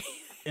 honestly.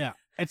 Yeah.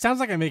 It sounds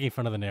like I'm making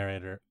fun of the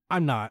narrator.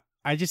 I'm not.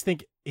 I just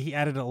think he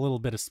added a little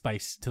bit of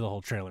spice to the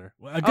whole trailer.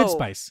 A good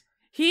spice.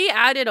 He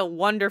added a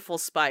wonderful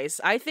spice.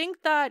 I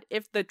think that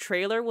if the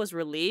trailer was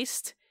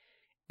released,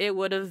 it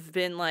would have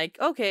been like,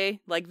 okay,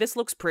 like this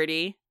looks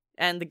pretty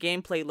and the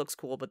gameplay looks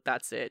cool, but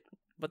that's it.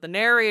 But the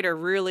narrator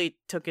really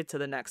took it to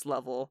the next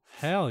level.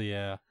 Hell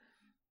yeah.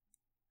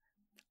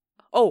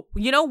 Oh,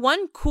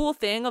 one cool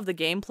thing of the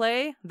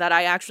gameplay that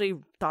I actually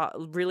thought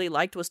really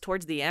liked was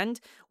towards the end,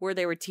 where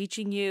they were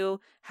teaching you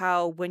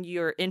how when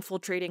you're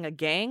infiltrating a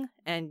gang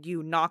and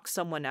you knock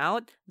someone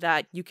out,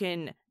 that you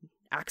can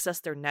access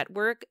their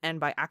network,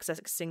 and by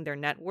accessing their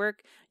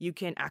network, you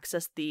can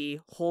access the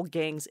whole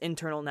gang's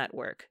internal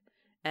network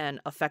and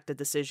affect a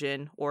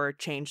decision or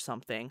change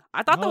something.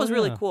 I thought that was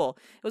really cool.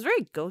 It was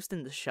very Ghost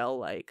in the Shell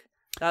like.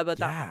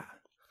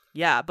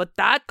 Yeah, but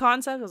that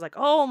concept was like,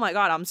 oh my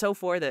god, I'm so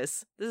for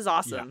this. This is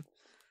awesome.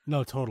 Yeah.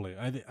 No, totally.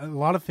 A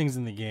lot of things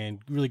in the game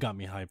really got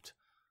me hyped.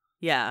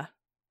 Yeah.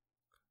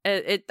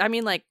 I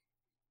mean, like,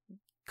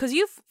 because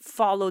you've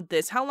followed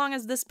this. How long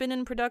has this been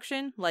in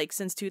production? Like,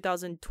 since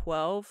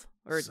 2012?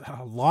 Or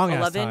a long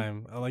 11? ass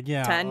time. Like,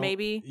 yeah. 10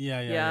 maybe?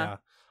 Yeah.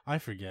 I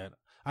forget.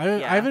 I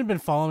Yeah. haven't been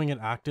following it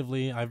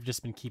actively. I've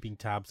just been keeping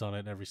tabs on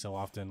it every so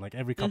often. Like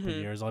every couple of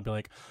years, I'll be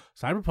like,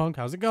 Cyberpunk,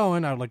 how's it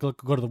going? I would like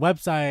go to the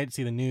website,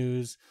 see the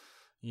news,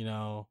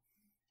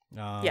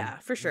 yeah,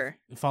 for sure.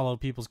 follow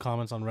people's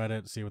comments on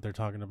Reddit, see what they're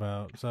talking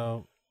about.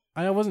 So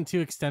I wasn't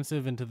too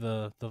extensive into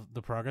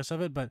the progress of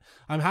it, but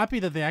I'm happy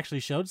that they actually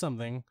showed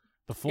something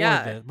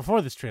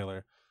before this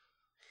trailer.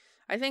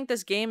 I think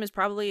this game is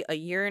probably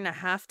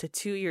 1.5 to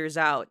 2 years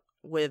out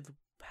with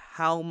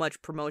how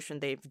much promotion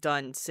they've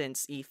done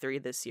since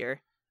E3 this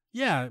year.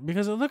 Yeah,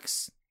 because it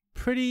looks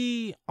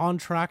pretty on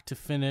track to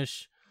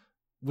finish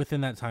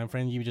within that time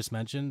frame you just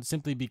mentioned,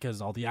 simply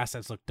because all the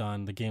assets look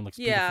done, the game looks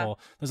beautiful.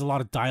 There's a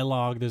lot of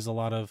dialogue, there's a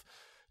lot of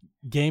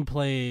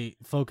gameplay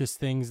focused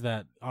things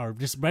that are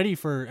just ready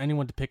for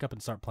anyone to pick up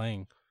and start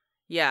playing.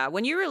 Yeah,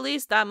 when you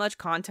release that much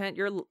content,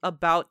 you're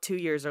about 2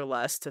 years or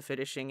less to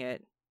finishing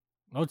it.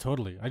 Oh,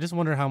 totally. I just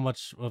wonder how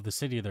much of the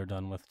city they're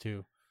done with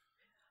too.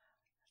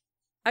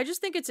 I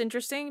just think it's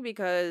interesting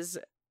because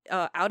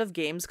out of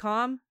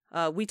Gamescom,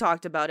 we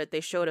talked about it.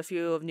 They showed a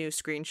few of new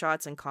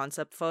screenshots and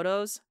concept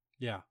photos.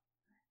 Yeah.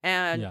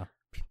 And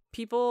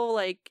people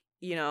like,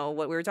 what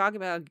we were talking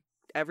about,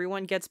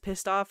 everyone gets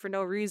pissed off for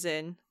no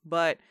reason,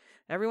 but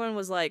everyone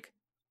was like,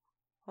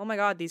 oh my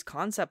god, these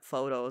concept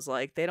photos,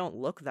 like, they don't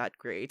look that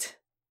great.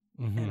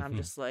 And I'm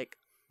just like,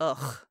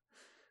 ugh.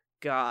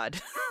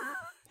 God.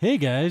 Hey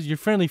guys, your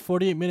friendly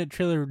 48-minute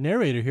trailer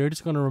narrator here.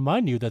 Just going to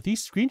remind you that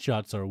these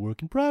screenshots are a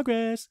work in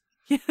progress.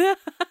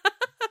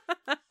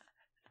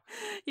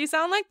 You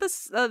sound like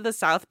the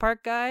South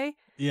Park guy.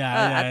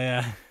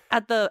 Yeah.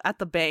 At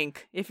the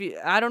bank.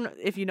 I don't know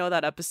if you know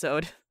that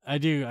episode. I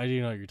do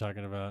know what you're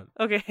talking about.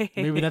 Okay.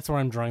 Maybe that's where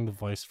I'm drawing the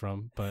voice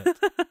from, but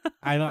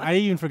I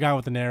even forgot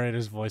what the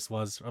narrator's voice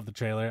was of the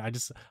trailer.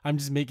 I'm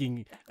just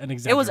making an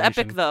exaggeration. It was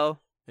epic though.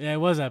 Yeah,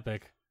 it was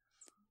epic.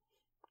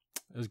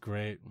 It was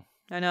great.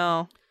 I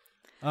know.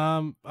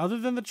 Other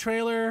than the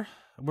trailer,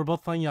 we're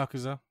both playing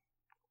Yakuza.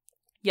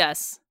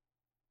 Yes.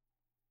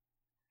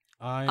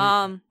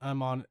 I'm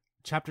on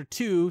chapter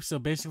 2, so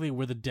basically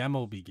where the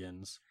demo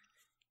begins.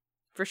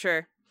 For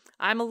sure.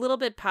 I'm a little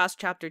bit past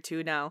chapter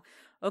 2 now.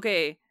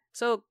 Okay,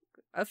 so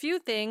a few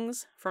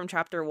things from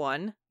chapter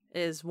 1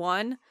 is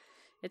one,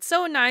 it's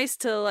so nice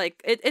to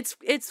like it's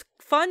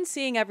fun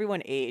seeing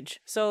everyone age.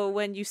 So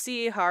when you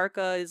see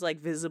Haruka is like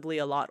visibly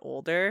a lot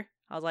older,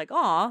 I was like,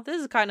 "Aw,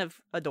 this is kind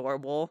of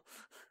adorable.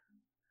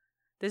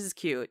 This is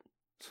cute."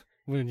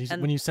 When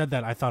you said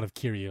that, I thought of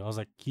Kiryu. I was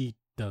like, he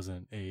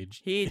doesn't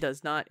age. He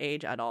does not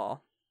age at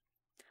all.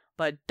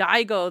 But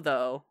Daigo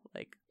though,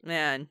 like,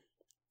 man,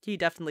 he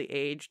definitely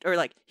aged, or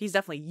like he's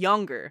definitely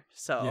younger.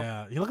 So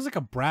yeah, he looks like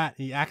a brat.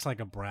 He acts like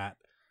a brat.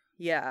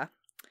 Yeah.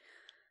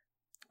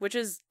 Which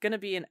is going to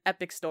be an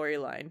epic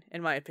storyline,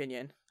 in my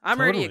opinion. I'm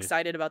already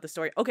excited about the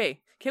story.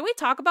 Okay, can we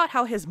talk about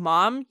how his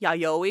mom,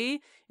 Yayoi,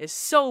 is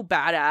so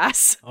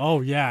badass?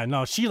 Oh, yeah.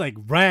 No, she, like,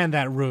 ran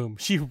that room.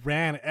 She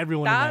ran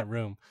everyone in that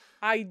room.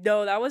 I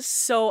know. That was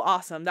so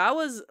awesome. That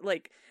was,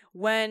 like,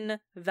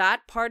 when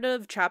that part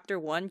of Chapter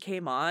 1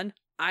 came on,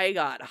 I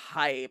got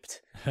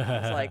hyped. I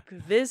was like,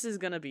 this is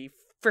going to be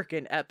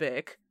freaking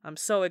epic. I'm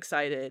so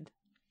excited.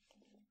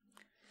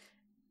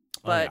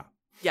 But,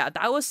 yeah,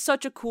 that was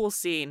such a cool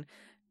scene.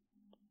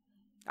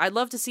 I'd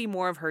love to see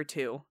more of her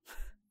too.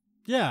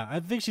 Yeah, I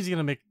think she's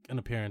gonna make an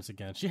appearance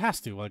again. She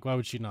has to. Like, why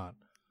would she not?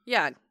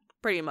 Yeah,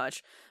 pretty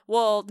much.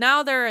 Well,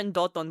 now they're in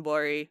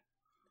Dotonbori,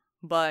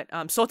 but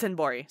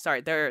Sotenbori.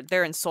 Sorry, they're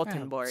in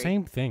Sotenbori. Yeah,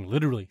 same thing.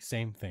 Literally,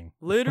 same thing.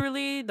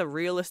 Literally the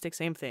realistic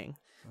same thing.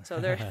 So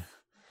they're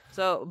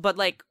but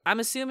like I'm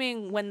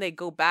assuming when they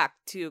go back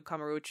to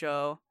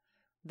Kamurocho,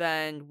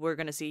 then we're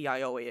gonna see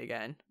Yayoi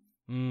again.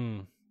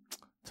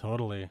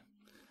 Totally.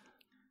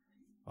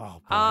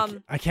 Oh,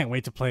 boy, I can't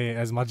wait to play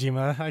as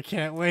Majima. I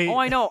can't wait. Oh,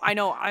 I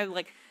know.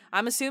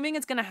 I'm assuming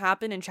it's gonna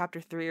happen in chapter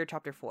 3 or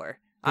chapter 4.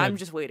 Good. I'm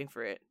just waiting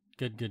for it.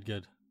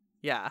 Good.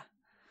 Yeah.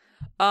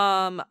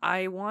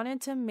 I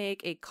wanted to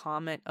make a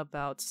comment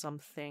about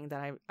something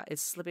that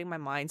it's slipping my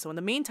mind. So in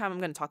the meantime,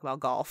 I'm gonna talk about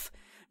golf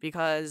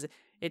because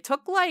it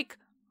took like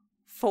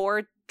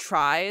 4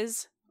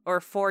 tries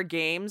or 4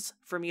 games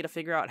for me to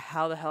figure out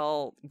how the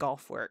hell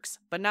golf works.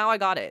 But now I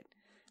got it,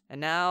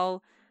 and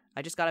now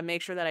I just gotta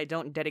make sure that I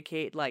don't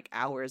dedicate like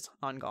hours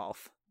on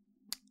golf.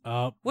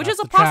 Which is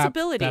a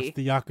possibility. That's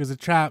the Yakuza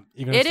trap.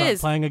 You're gonna start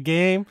playing a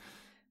game.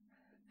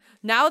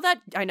 Now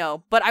that I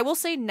know, but I will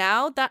say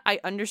now that I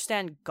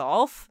understand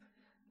golf,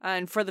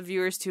 and for the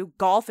viewers too,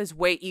 golf is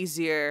way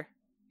easier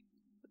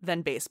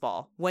than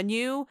baseball. When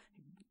the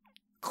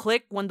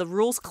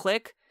rules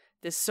click,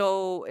 it's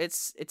so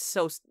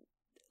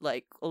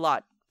like a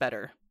lot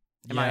better,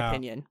 in my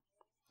opinion.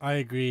 I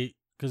agree,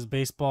 because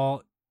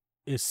baseball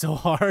is so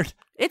hard.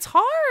 It's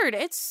hard.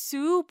 It's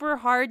super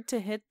hard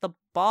to hit the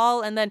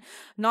ball, and then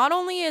not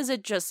only is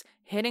it just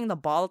hitting the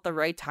ball at the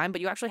right time,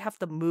 but you actually have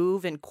to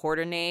move and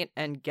coordinate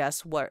and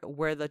guess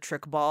where the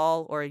trick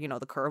ball or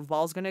the curve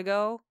ball is gonna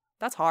go.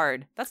 That's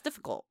hard. That's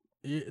difficult.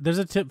 There's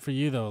a tip for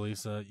you though,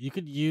 Lisa. You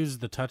could use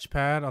the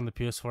touchpad on the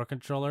PS4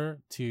 controller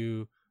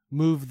to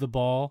move the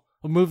ball,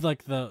 or move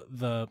like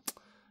the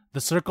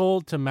circle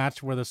to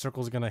match where the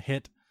circle is gonna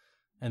hit,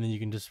 and then you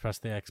can just press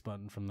the X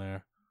button from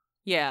there.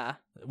 Yeah.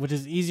 Which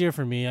is easier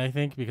for me, I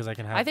think, because I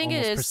can have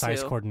almost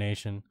precise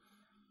coordination.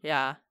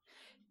 Yeah.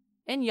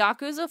 In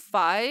Yakuza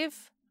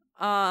 5,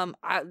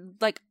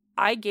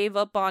 I gave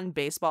up on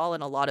baseball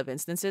in a lot of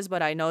instances,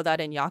 but I know that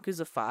in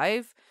Yakuza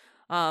 5,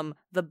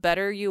 the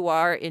better you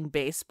are in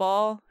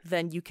baseball,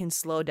 then you can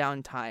slow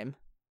down time.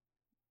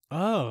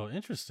 Oh,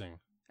 interesting.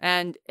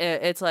 And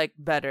it's like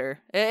better.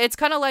 It's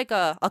kind of like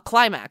a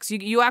climax.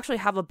 You actually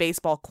have a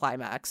baseball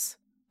climax.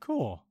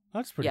 Cool.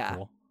 That's pretty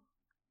cool.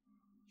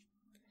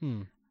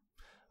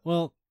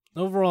 Well,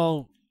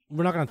 overall,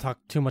 we're not going to talk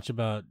too much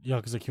about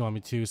Yakuza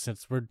Kiwami 2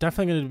 since we're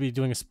definitely going to be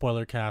doing a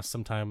spoiler cast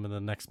sometime in the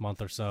next month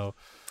or so.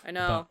 I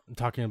know.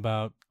 Talking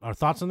about our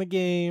thoughts on the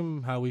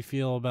game, how we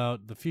feel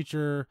about the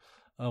future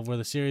of where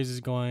the series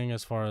is going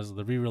as far as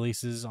the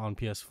re-releases on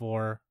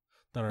PS4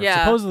 that are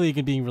supposedly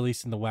being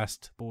released in the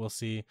West, but we'll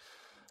see.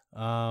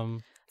 I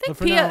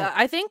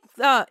think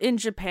in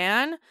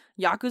Japan,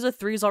 Yakuza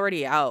 3 is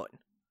already out.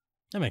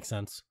 That makes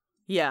sense.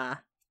 Yeah.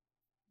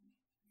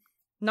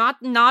 Not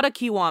a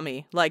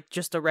Kiwami, like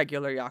just a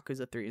regular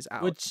Yakuza 3 is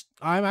out. Which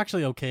I'm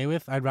actually okay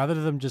with. I'd rather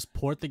them just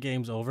port the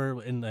games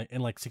over in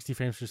like 60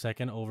 frames per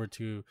second over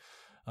to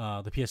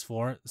the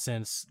PS4,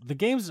 since the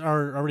games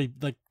are already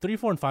like 3,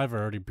 4, and 5 are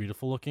already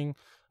beautiful looking.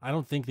 I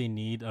don't think they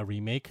need a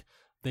remake.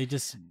 They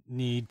just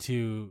need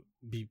to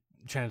be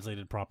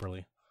translated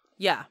properly.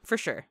 Yeah, for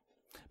sure.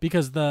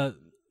 Because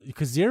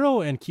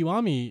Zero and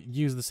Kiwami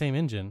use the same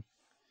engine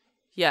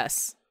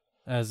Yes.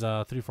 as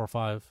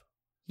 345.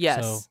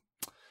 Yes. So,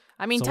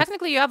 I mean, so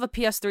technically, you have a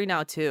PS3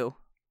 now too.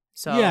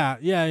 So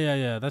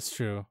yeah. That's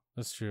true.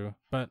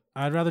 But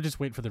I'd rather just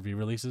wait for the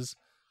re-releases.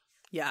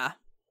 yeah.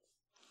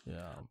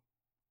 Yeah.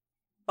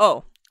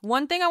 Oh,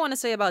 one thing I want to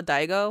say about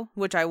Daigo,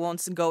 which I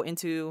won't go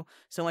into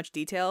so much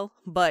detail,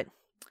 but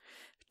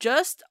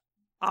just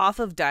off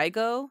of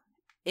Daigo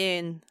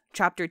in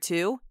Chapter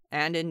 2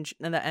 and in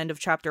the end of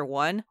Chapter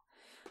 1,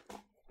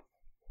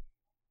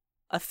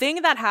 a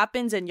thing that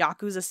happens in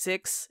Yakuza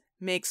 6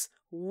 makes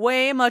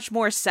way much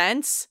more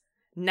sense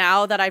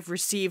now that I've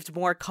received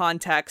more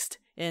context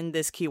in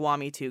this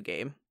Kiwami 2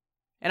 game.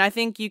 And I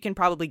think you can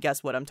probably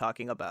guess what I'm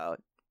talking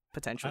about,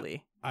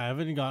 potentially. I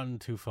haven't gotten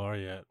too far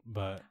yet,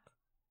 but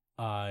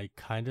I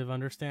kind of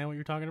understand what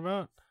you're talking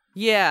about.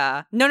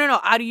 Yeah. No.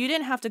 You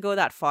didn't have to go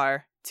that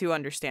far to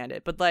understand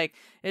it. But, like,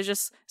 it's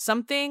just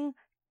something,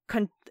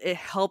 it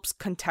helps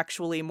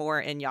contextually more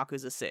in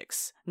Yakuza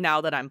 6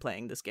 now that I'm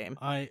playing this game.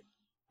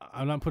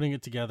 I'm not putting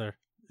it together.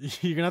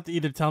 You're going to have to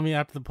either tell me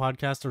after the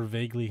podcast or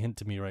vaguely hint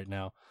to me right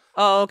now.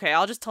 Oh, okay.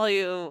 I'll just tell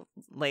you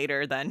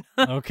later then.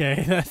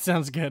 Okay, that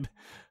sounds good.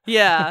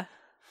 Yeah.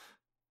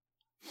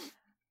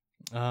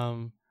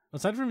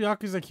 Aside from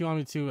Yakuza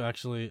Kiwami 2,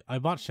 actually, I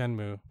bought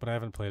Shenmue, but I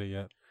haven't played it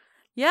yet.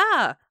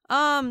 Yeah.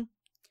 I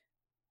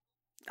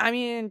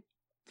mean,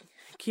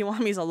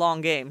 Kiwami's a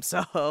long game,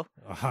 so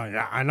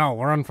Yeah, I know.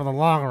 We're in for the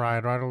long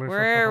ride, right, Alicia?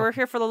 we're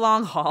here for the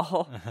long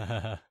haul.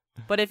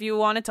 But if you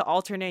wanted to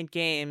alternate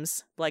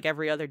games like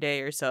every other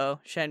day or so,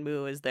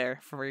 Shenmue is there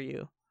for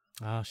you.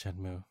 Oh,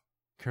 Shenmue.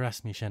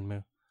 Caress me,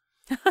 Shenmue.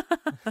 I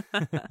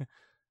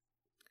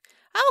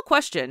have a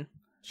question.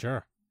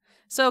 Sure.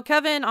 So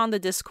Kevin on the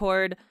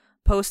Discord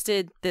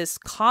posted this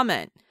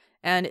comment,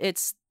 and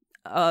it's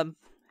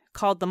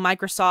called the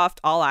Microsoft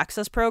All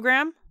Access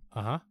Program.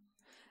 Uh-huh.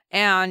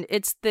 And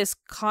it's this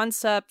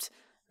concept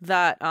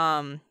that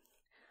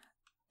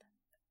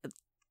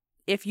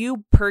if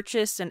you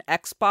purchase an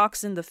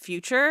Xbox in the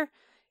future,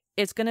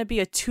 it's going to be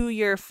a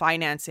 2-year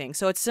financing.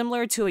 So it's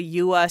similar to a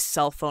US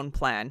cell phone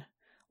plan,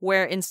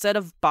 where instead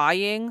of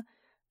buying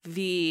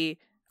the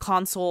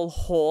console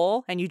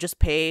whole and you just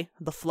pay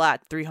the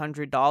flat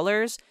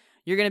 $300,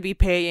 you're going to be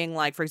paying,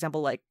 like, for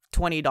example, like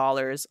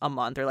 $20 a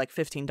month or like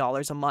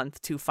 $15 a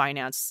month to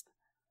finance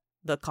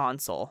the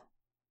console.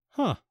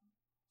 Huh.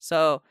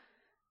 So,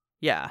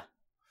 yeah.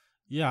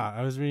 Yeah,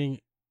 I was reading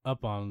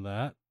up on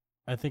that.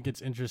 I think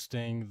it's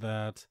interesting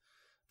that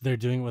they're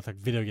doing it with a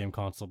video game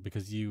console,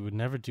 because you would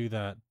never do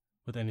that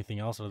with anything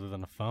else other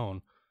than a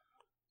phone.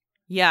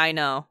 Yeah, I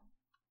know.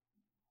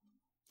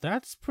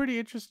 That's pretty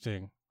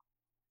interesting.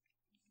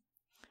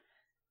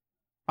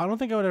 I don't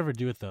think I would ever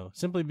do it, though,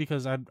 simply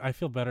because I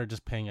feel better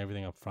just paying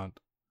everything up front.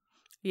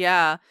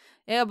 Yeah,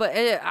 but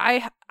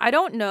I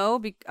don't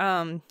know.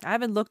 I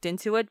haven't looked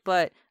into it,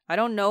 but I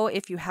don't know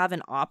if you have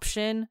an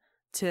option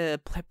to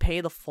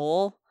pay the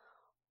full,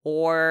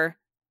 or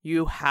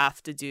you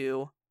have to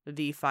do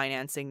the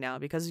financing now,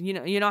 because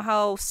you know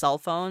how cell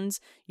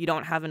phones, you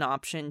don't have an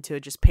option to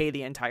just pay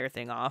the entire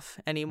thing off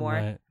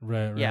anymore.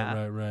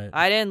 Right.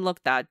 I didn't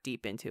look that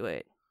deep into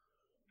it.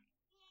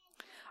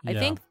 I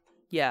think,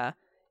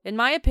 in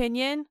my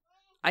opinion,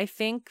 I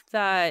think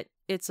that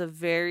it's a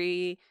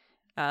very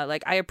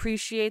I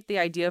appreciate the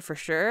idea for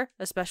sure,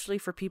 especially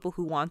for people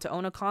who want to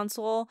own a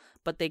console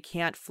but they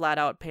can't flat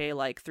out pay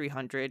like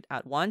 $300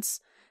 at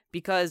once,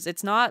 because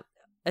it's not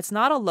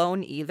a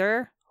loan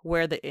either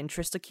where the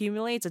interest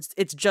accumulates.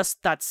 It's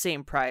just that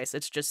same price.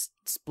 It's just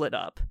split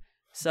up.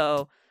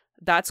 So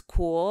that's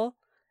cool.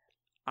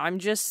 I'm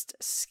just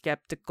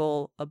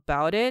skeptical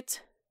about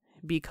it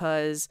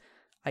because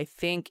I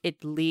think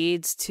it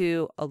leads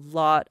to a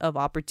lot of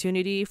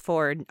opportunity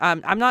for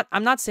I'm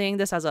not saying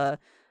this as a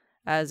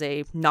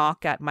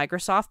knock at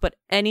Microsoft, but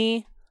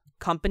any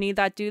company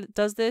that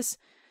does this,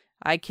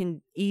 I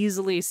can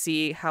easily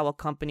see how a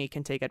company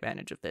can take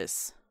advantage of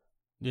this.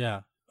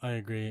 Yeah, I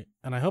agree.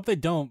 And I hope they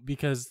don't,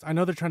 because I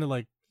know they're trying to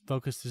like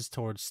focus this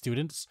towards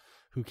students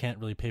who can't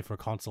really pay for a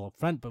console up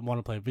front but want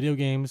to play video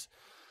games.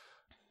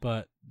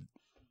 But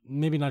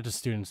maybe not just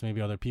students,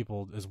 maybe other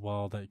people as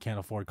well that can't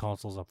afford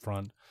consoles up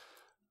front.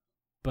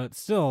 But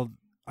still,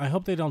 I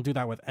hope they don't do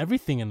that with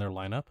everything in their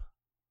lineup.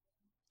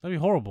 That'd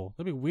be horrible.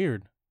 That'd be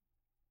weird.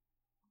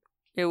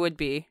 It would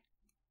be.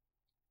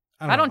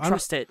 I don't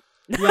trust it.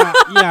 Yeah.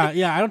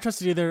 I don't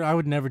trust it either. I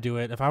would never do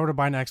it. If I were to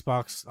buy an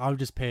Xbox, I would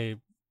just pay.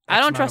 I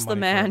don't trust the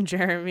man,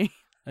 Jeremy.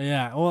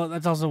 Yeah, well,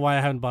 that's also why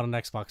I haven't bought an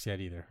Xbox yet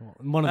either.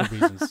 One of the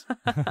reasons.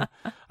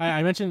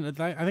 I mentioned,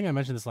 I think I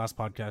mentioned this last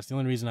podcast. The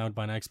only reason I would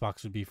buy an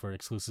Xbox would be for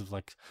exclusives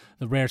like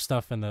the Rare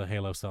stuff and the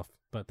Halo stuff.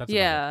 But that's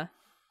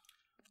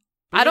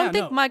I don't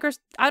think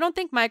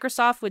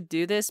Microsoft would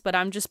do this, but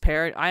I'm just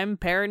I'm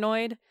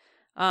paranoid,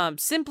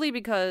 simply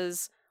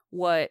because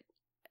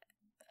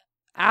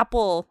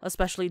Apple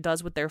especially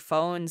does with their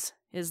phones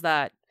is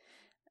that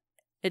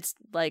it's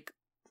like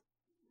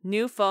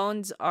new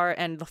phones are,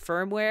 and the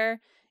firmware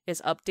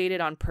is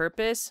updated on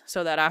purpose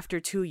so that after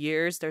 2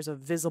 years there's a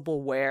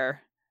visible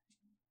wear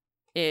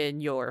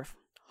in your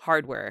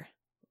hardware.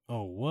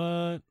 Oh,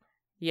 what?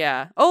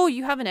 Yeah. Oh,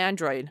 you have an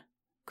Android,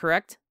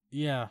 correct?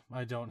 Yeah,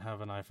 I don't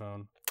have an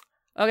iPhone.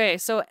 Okay,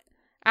 so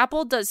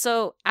Apple does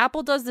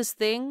this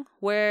thing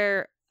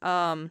where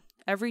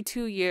every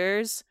 2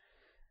 years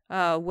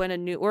when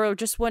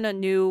a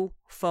new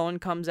phone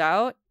comes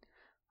out,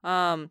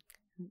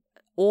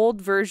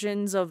 old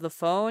versions of the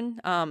phone,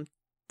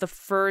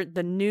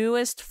 the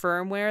newest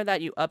firmware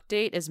that you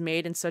update is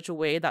made in such a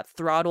way that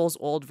throttles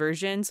old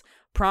versions,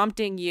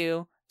 prompting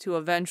you to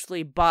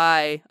eventually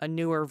buy a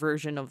newer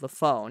version of the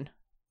phone.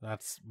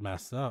 That's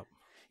messed up.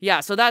 Yeah,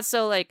 so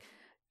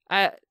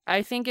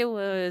I think it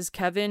was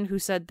Kevin who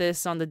said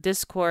this on the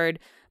Discord,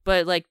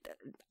 but like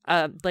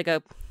a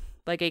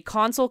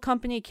console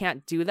company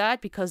can't do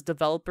that because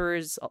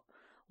developers,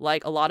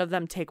 like a lot of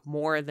them, take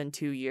more than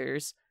 2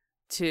 years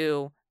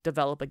to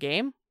develop a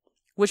game,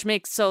 which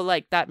makes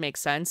that makes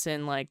sense,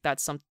 and like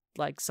that's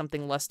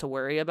something less to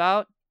worry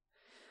about.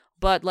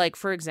 But like,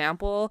 for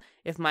example,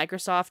 if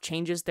Microsoft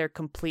changes their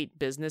complete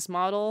business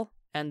model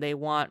and they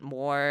want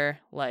more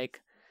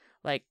like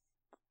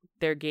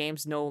their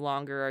games no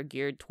longer are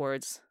geared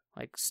towards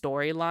like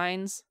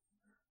storylines,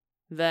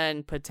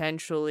 then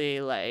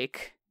potentially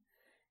like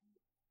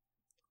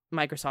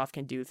Microsoft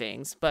can do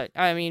things. But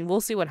I mean, we'll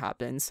see what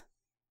happens.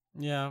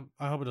 Yeah,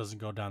 I hope it doesn't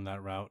go down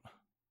that route.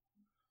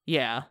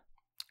 Yeah.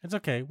 It's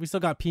okay. We still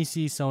got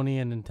PC,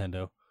 Sony, and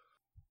Nintendo.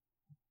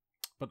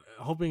 But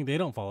hoping they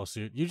don't follow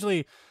suit.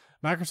 Usually,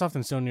 Microsoft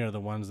and Sony are the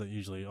ones that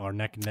usually are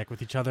neck and neck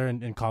with each other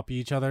and copy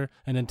each other.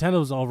 And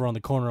Nintendo's over on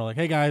the corner like,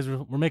 hey guys,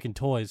 we're making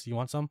toys. You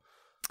want some?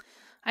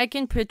 I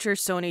can picture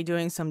Sony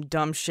doing some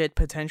dumb shit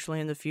potentially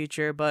in the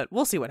future, but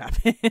we'll see what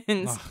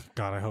happens. Oh,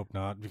 God, I hope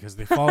not, because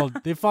they followed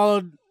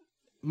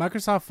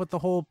Microsoft with the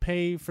whole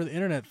pay for the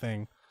internet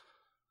thing.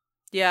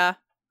 Yeah.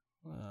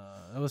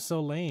 That was so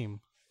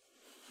lame.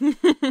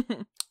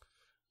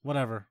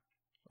 Whatever.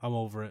 I'm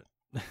over it.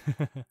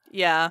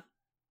 Yeah.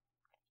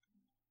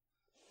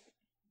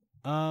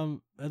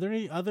 Are there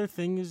any other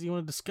things you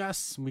want to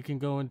discuss? We can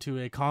go into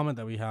a comment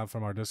that we have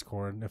from our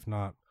Discord, if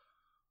not.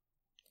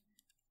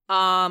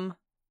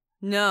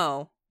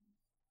 No.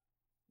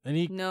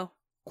 Any No.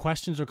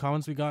 questions or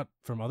comments we got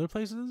from other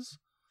places?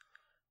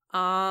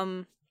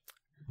 Hooded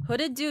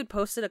Dude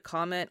posted a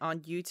comment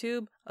on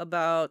YouTube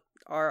about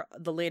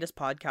the latest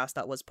podcast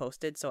that was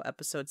posted, so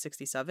episode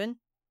 67.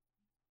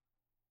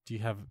 Do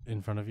you have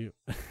in front of you?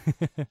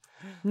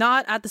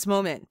 Not at this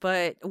moment,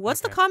 but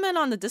what's the comment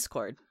on the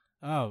Discord?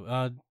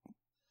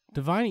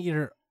 Divine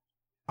Eater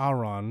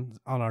Auron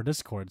on our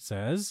Discord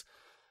says,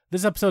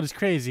 this episode is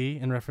crazy,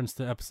 in reference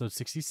to episode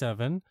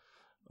 67.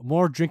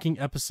 More drinking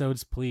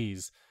episodes,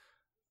 please.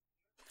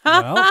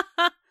 Well,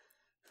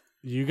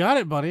 you got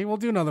it, buddy. We'll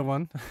do another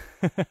one.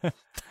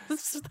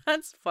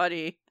 That's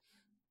funny.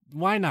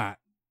 Why not?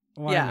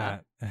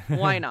 Not?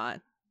 Why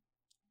not?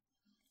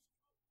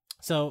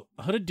 So,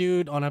 Hooded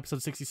Dude on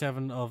episode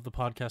 67 of the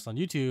podcast on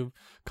YouTube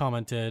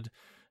commented,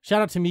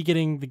 shout out to me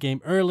getting the game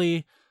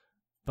early,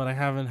 but I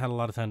haven't had a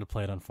lot of time to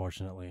play it,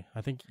 unfortunately.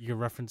 I think you're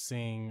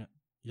referencing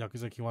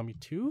Yakuza Kiwami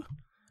 2?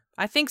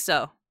 I think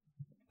so.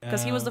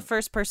 Because he was the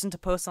first person to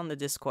post on the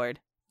Discord.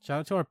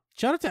 Shout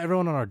out to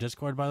everyone on our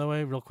Discord, by the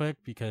way, real quick,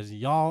 because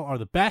y'all are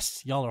the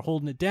best. Y'all are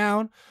holding it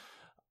down.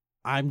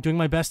 I'm doing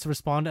my best to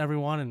respond to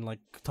everyone and like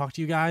talk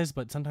to you guys,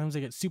 but sometimes I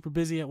get super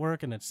busy at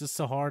work and it's just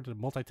so hard to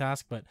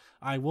multitask, but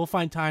I will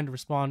find time to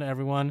respond to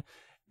everyone.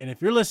 And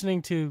if you're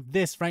listening to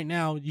this right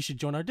now, you should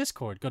join our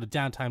Discord. Go to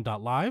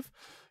downtime.live,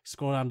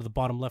 scroll down to the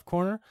bottom left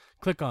corner,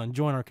 click on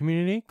join our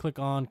community, click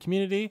on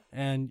community,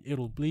 and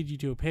it'll lead you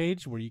to a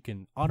page where you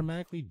can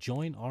automatically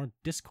join our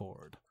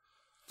Discord.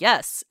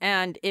 Yes,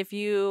 and if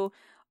you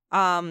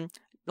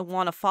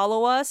want to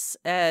follow us,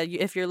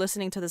 if you're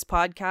listening to this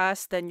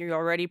podcast, then you're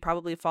already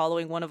probably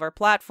following one of our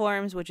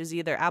platforms, which is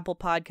either Apple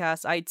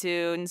Podcasts,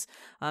 iTunes,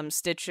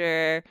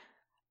 Stitcher,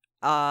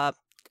 what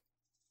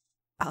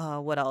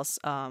else?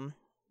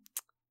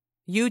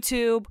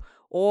 YouTube,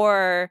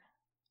 or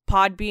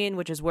Podbean,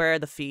 which is where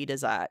the feed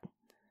is at.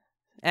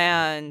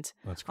 And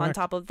on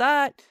top of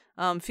that,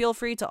 feel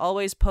free to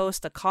always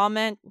post a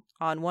comment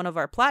on one of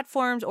our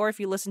platforms, or if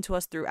you listen to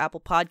us through Apple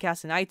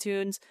Podcasts and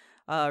iTunes,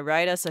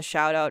 write us a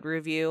shout-out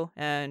review,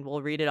 and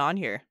we'll read it on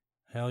here.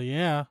 Hell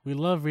yeah. We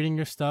love reading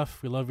your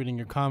stuff. We love reading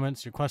your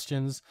comments, your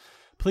questions.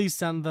 Please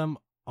send them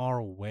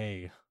our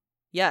way.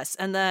 Yes,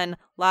 and then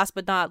last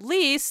but not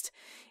least,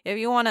 if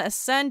you want to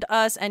send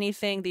us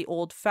anything the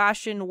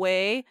old-fashioned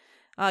way,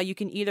 you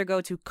can either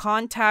go to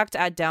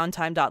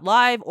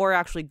contact@downtime.live or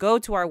actually go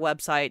to our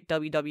website,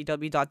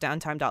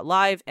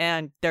 www.downtime.live,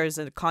 and there's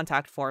a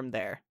contact form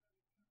there.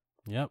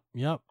 Yep.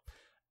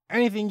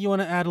 Anything you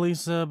want to add,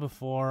 Lisa,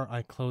 before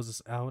I close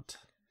this out?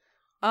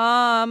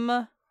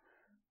 No,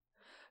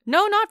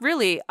 not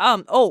really.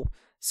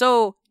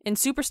 So in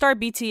Superstar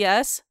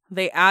BTS,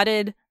 they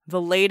added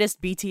the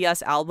latest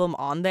BTS album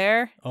on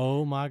there.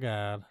 Oh my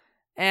god.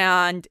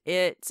 And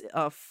it's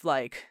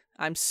like,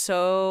 I'm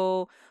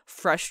so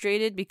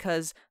frustrated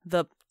because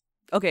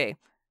I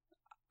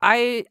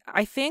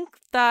think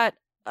that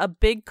a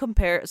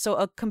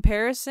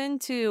comparison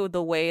to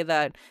the way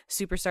that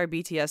Superstar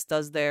BTS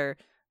does their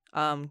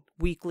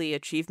weekly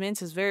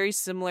achievements is very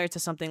similar to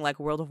something like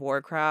World of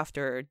Warcraft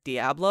or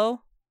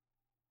Diablo.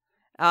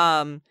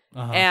 And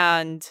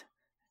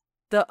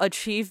the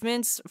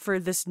achievements for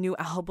this new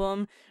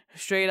album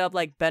straight up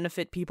like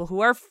benefit people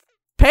who are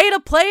pay to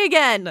play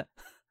again.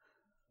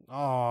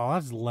 Oh,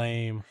 that's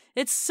lame.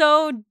 It's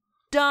so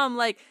dumb.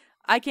 Like,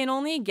 I can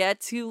only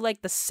get to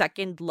like the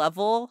second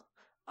level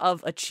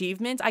of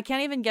achievements. I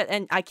can't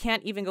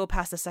even go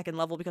past the second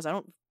level because I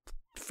don't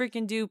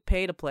freaking do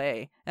pay to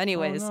play.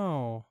 Anyways,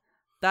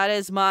 That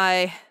is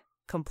my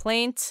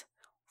complaint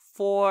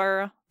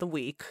for the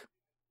week.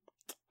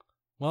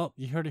 Well,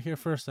 you heard it here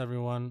first,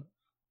 everyone.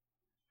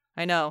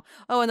 I know.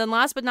 Oh, and then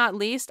last but not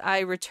least, I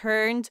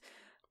returned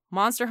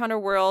Monster Hunter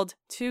World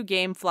to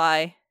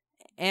GameFly,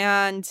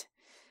 and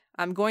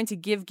I'm going to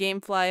give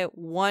GameFly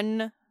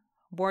one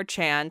more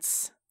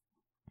chance.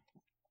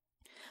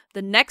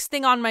 The next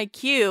thing on my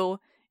queue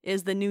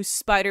is the new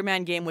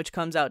Spider-Man game, which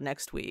comes out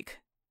next week.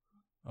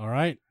 All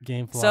right,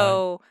 GameFly.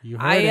 So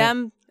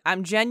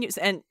I'm genuine,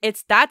 and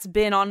that's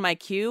been on my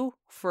queue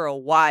for a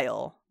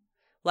while,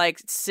 like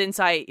since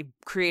I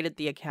created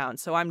the account.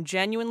 So I'm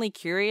genuinely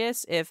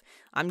curious if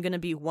I'm gonna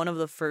be one of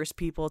the first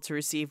people to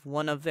receive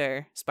one of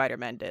their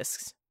Spider-Man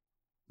discs.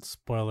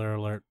 Spoiler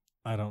alert: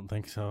 I don't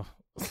think so.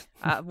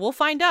 We'll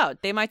find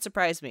out. They might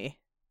surprise me.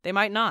 They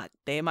might not.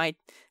 They might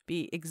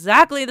be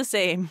exactly the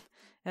same,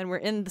 and we're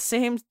in the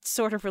same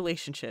sort of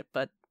relationship.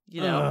 But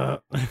you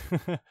know,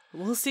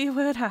 we'll see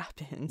what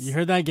happens. You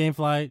heard that,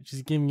 GameFly?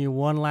 She's giving you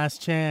one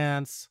last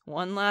chance.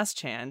 One last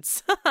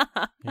chance.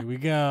 Here we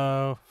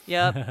go.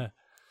 Yep.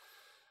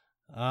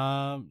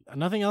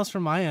 Nothing else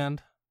from my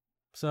end.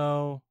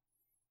 So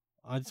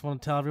I just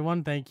want to tell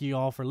everyone, thank you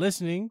all for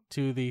listening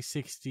to the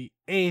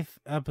 68th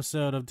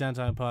episode of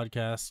Downtime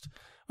Podcast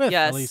with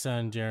Elisa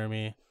and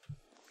Jeremy.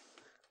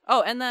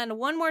 Oh, and then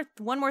one more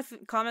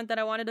comment that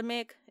I wanted to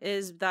make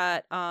is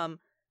that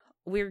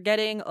we're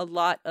getting a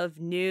lot of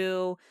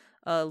new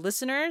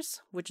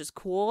listeners, which is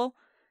cool,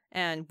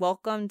 and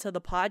welcome to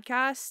the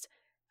podcast.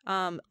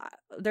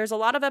 There's a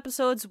lot of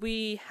episodes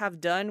we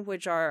have done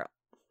which are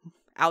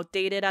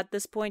outdated at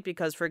this point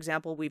because, for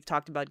example, we've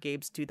talked about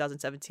Gabe's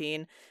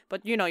 2017,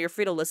 but you know, you're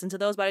free to listen to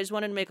those. But I just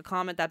wanted to make a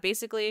comment that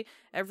basically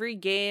every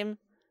game,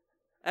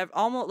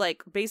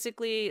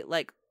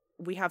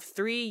 we have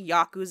 3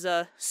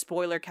 Yakuza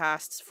spoiler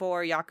casts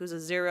for Yakuza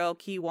 0,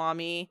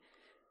 Kiwami,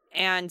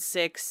 and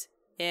 6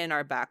 in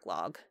our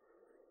backlog.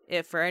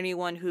 If for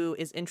anyone who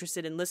is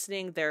interested in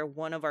listening, they're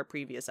one of our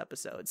previous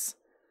episodes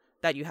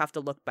that you have to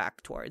look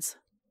back towards.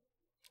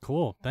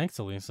 Cool. Thanks,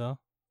 Elisa.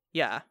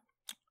 Yeah.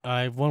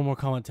 I have one more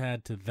comment to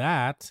add to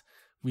that.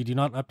 We do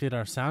not update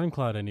our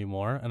SoundCloud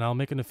anymore, and I'll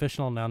make an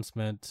official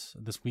announcement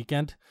this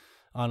weekend.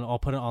 I'll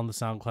put it on the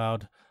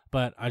SoundCloud,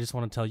 but I just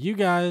want to tell you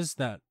guys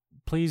that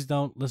please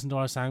don't listen to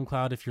our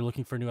SoundCloud if you're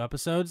looking for new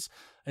episodes.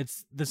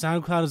 The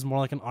SoundCloud is more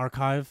like an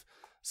archive.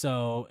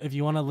 So if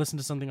you want to listen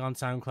to something on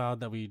SoundCloud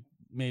that we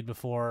made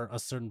before a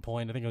certain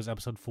point, I think it was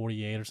episode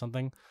 48 or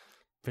something,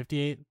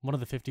 58, one of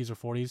the 50s or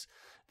 40s,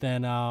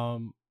 then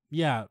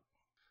yeah.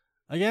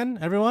 Again,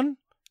 everyone,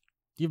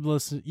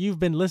 you've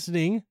been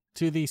listening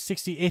to the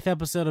 68th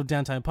episode of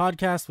Downtime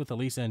Podcast with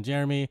Elisa and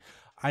Jeremy.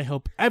 I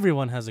hope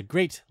everyone has a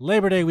great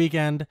Labor Day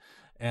weekend,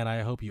 and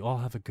I hope you all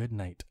have a good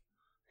night.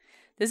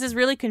 This is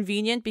really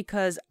convenient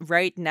because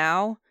right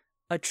now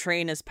a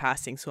train is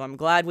passing, so I'm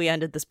glad we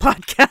ended this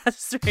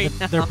podcast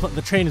right now.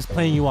 The train is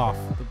playing you off.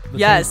 The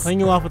yes. train is playing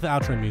you off with the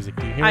outro music.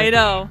 Do you hear it? I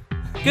know.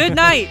 Good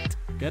night.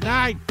 Good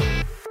night.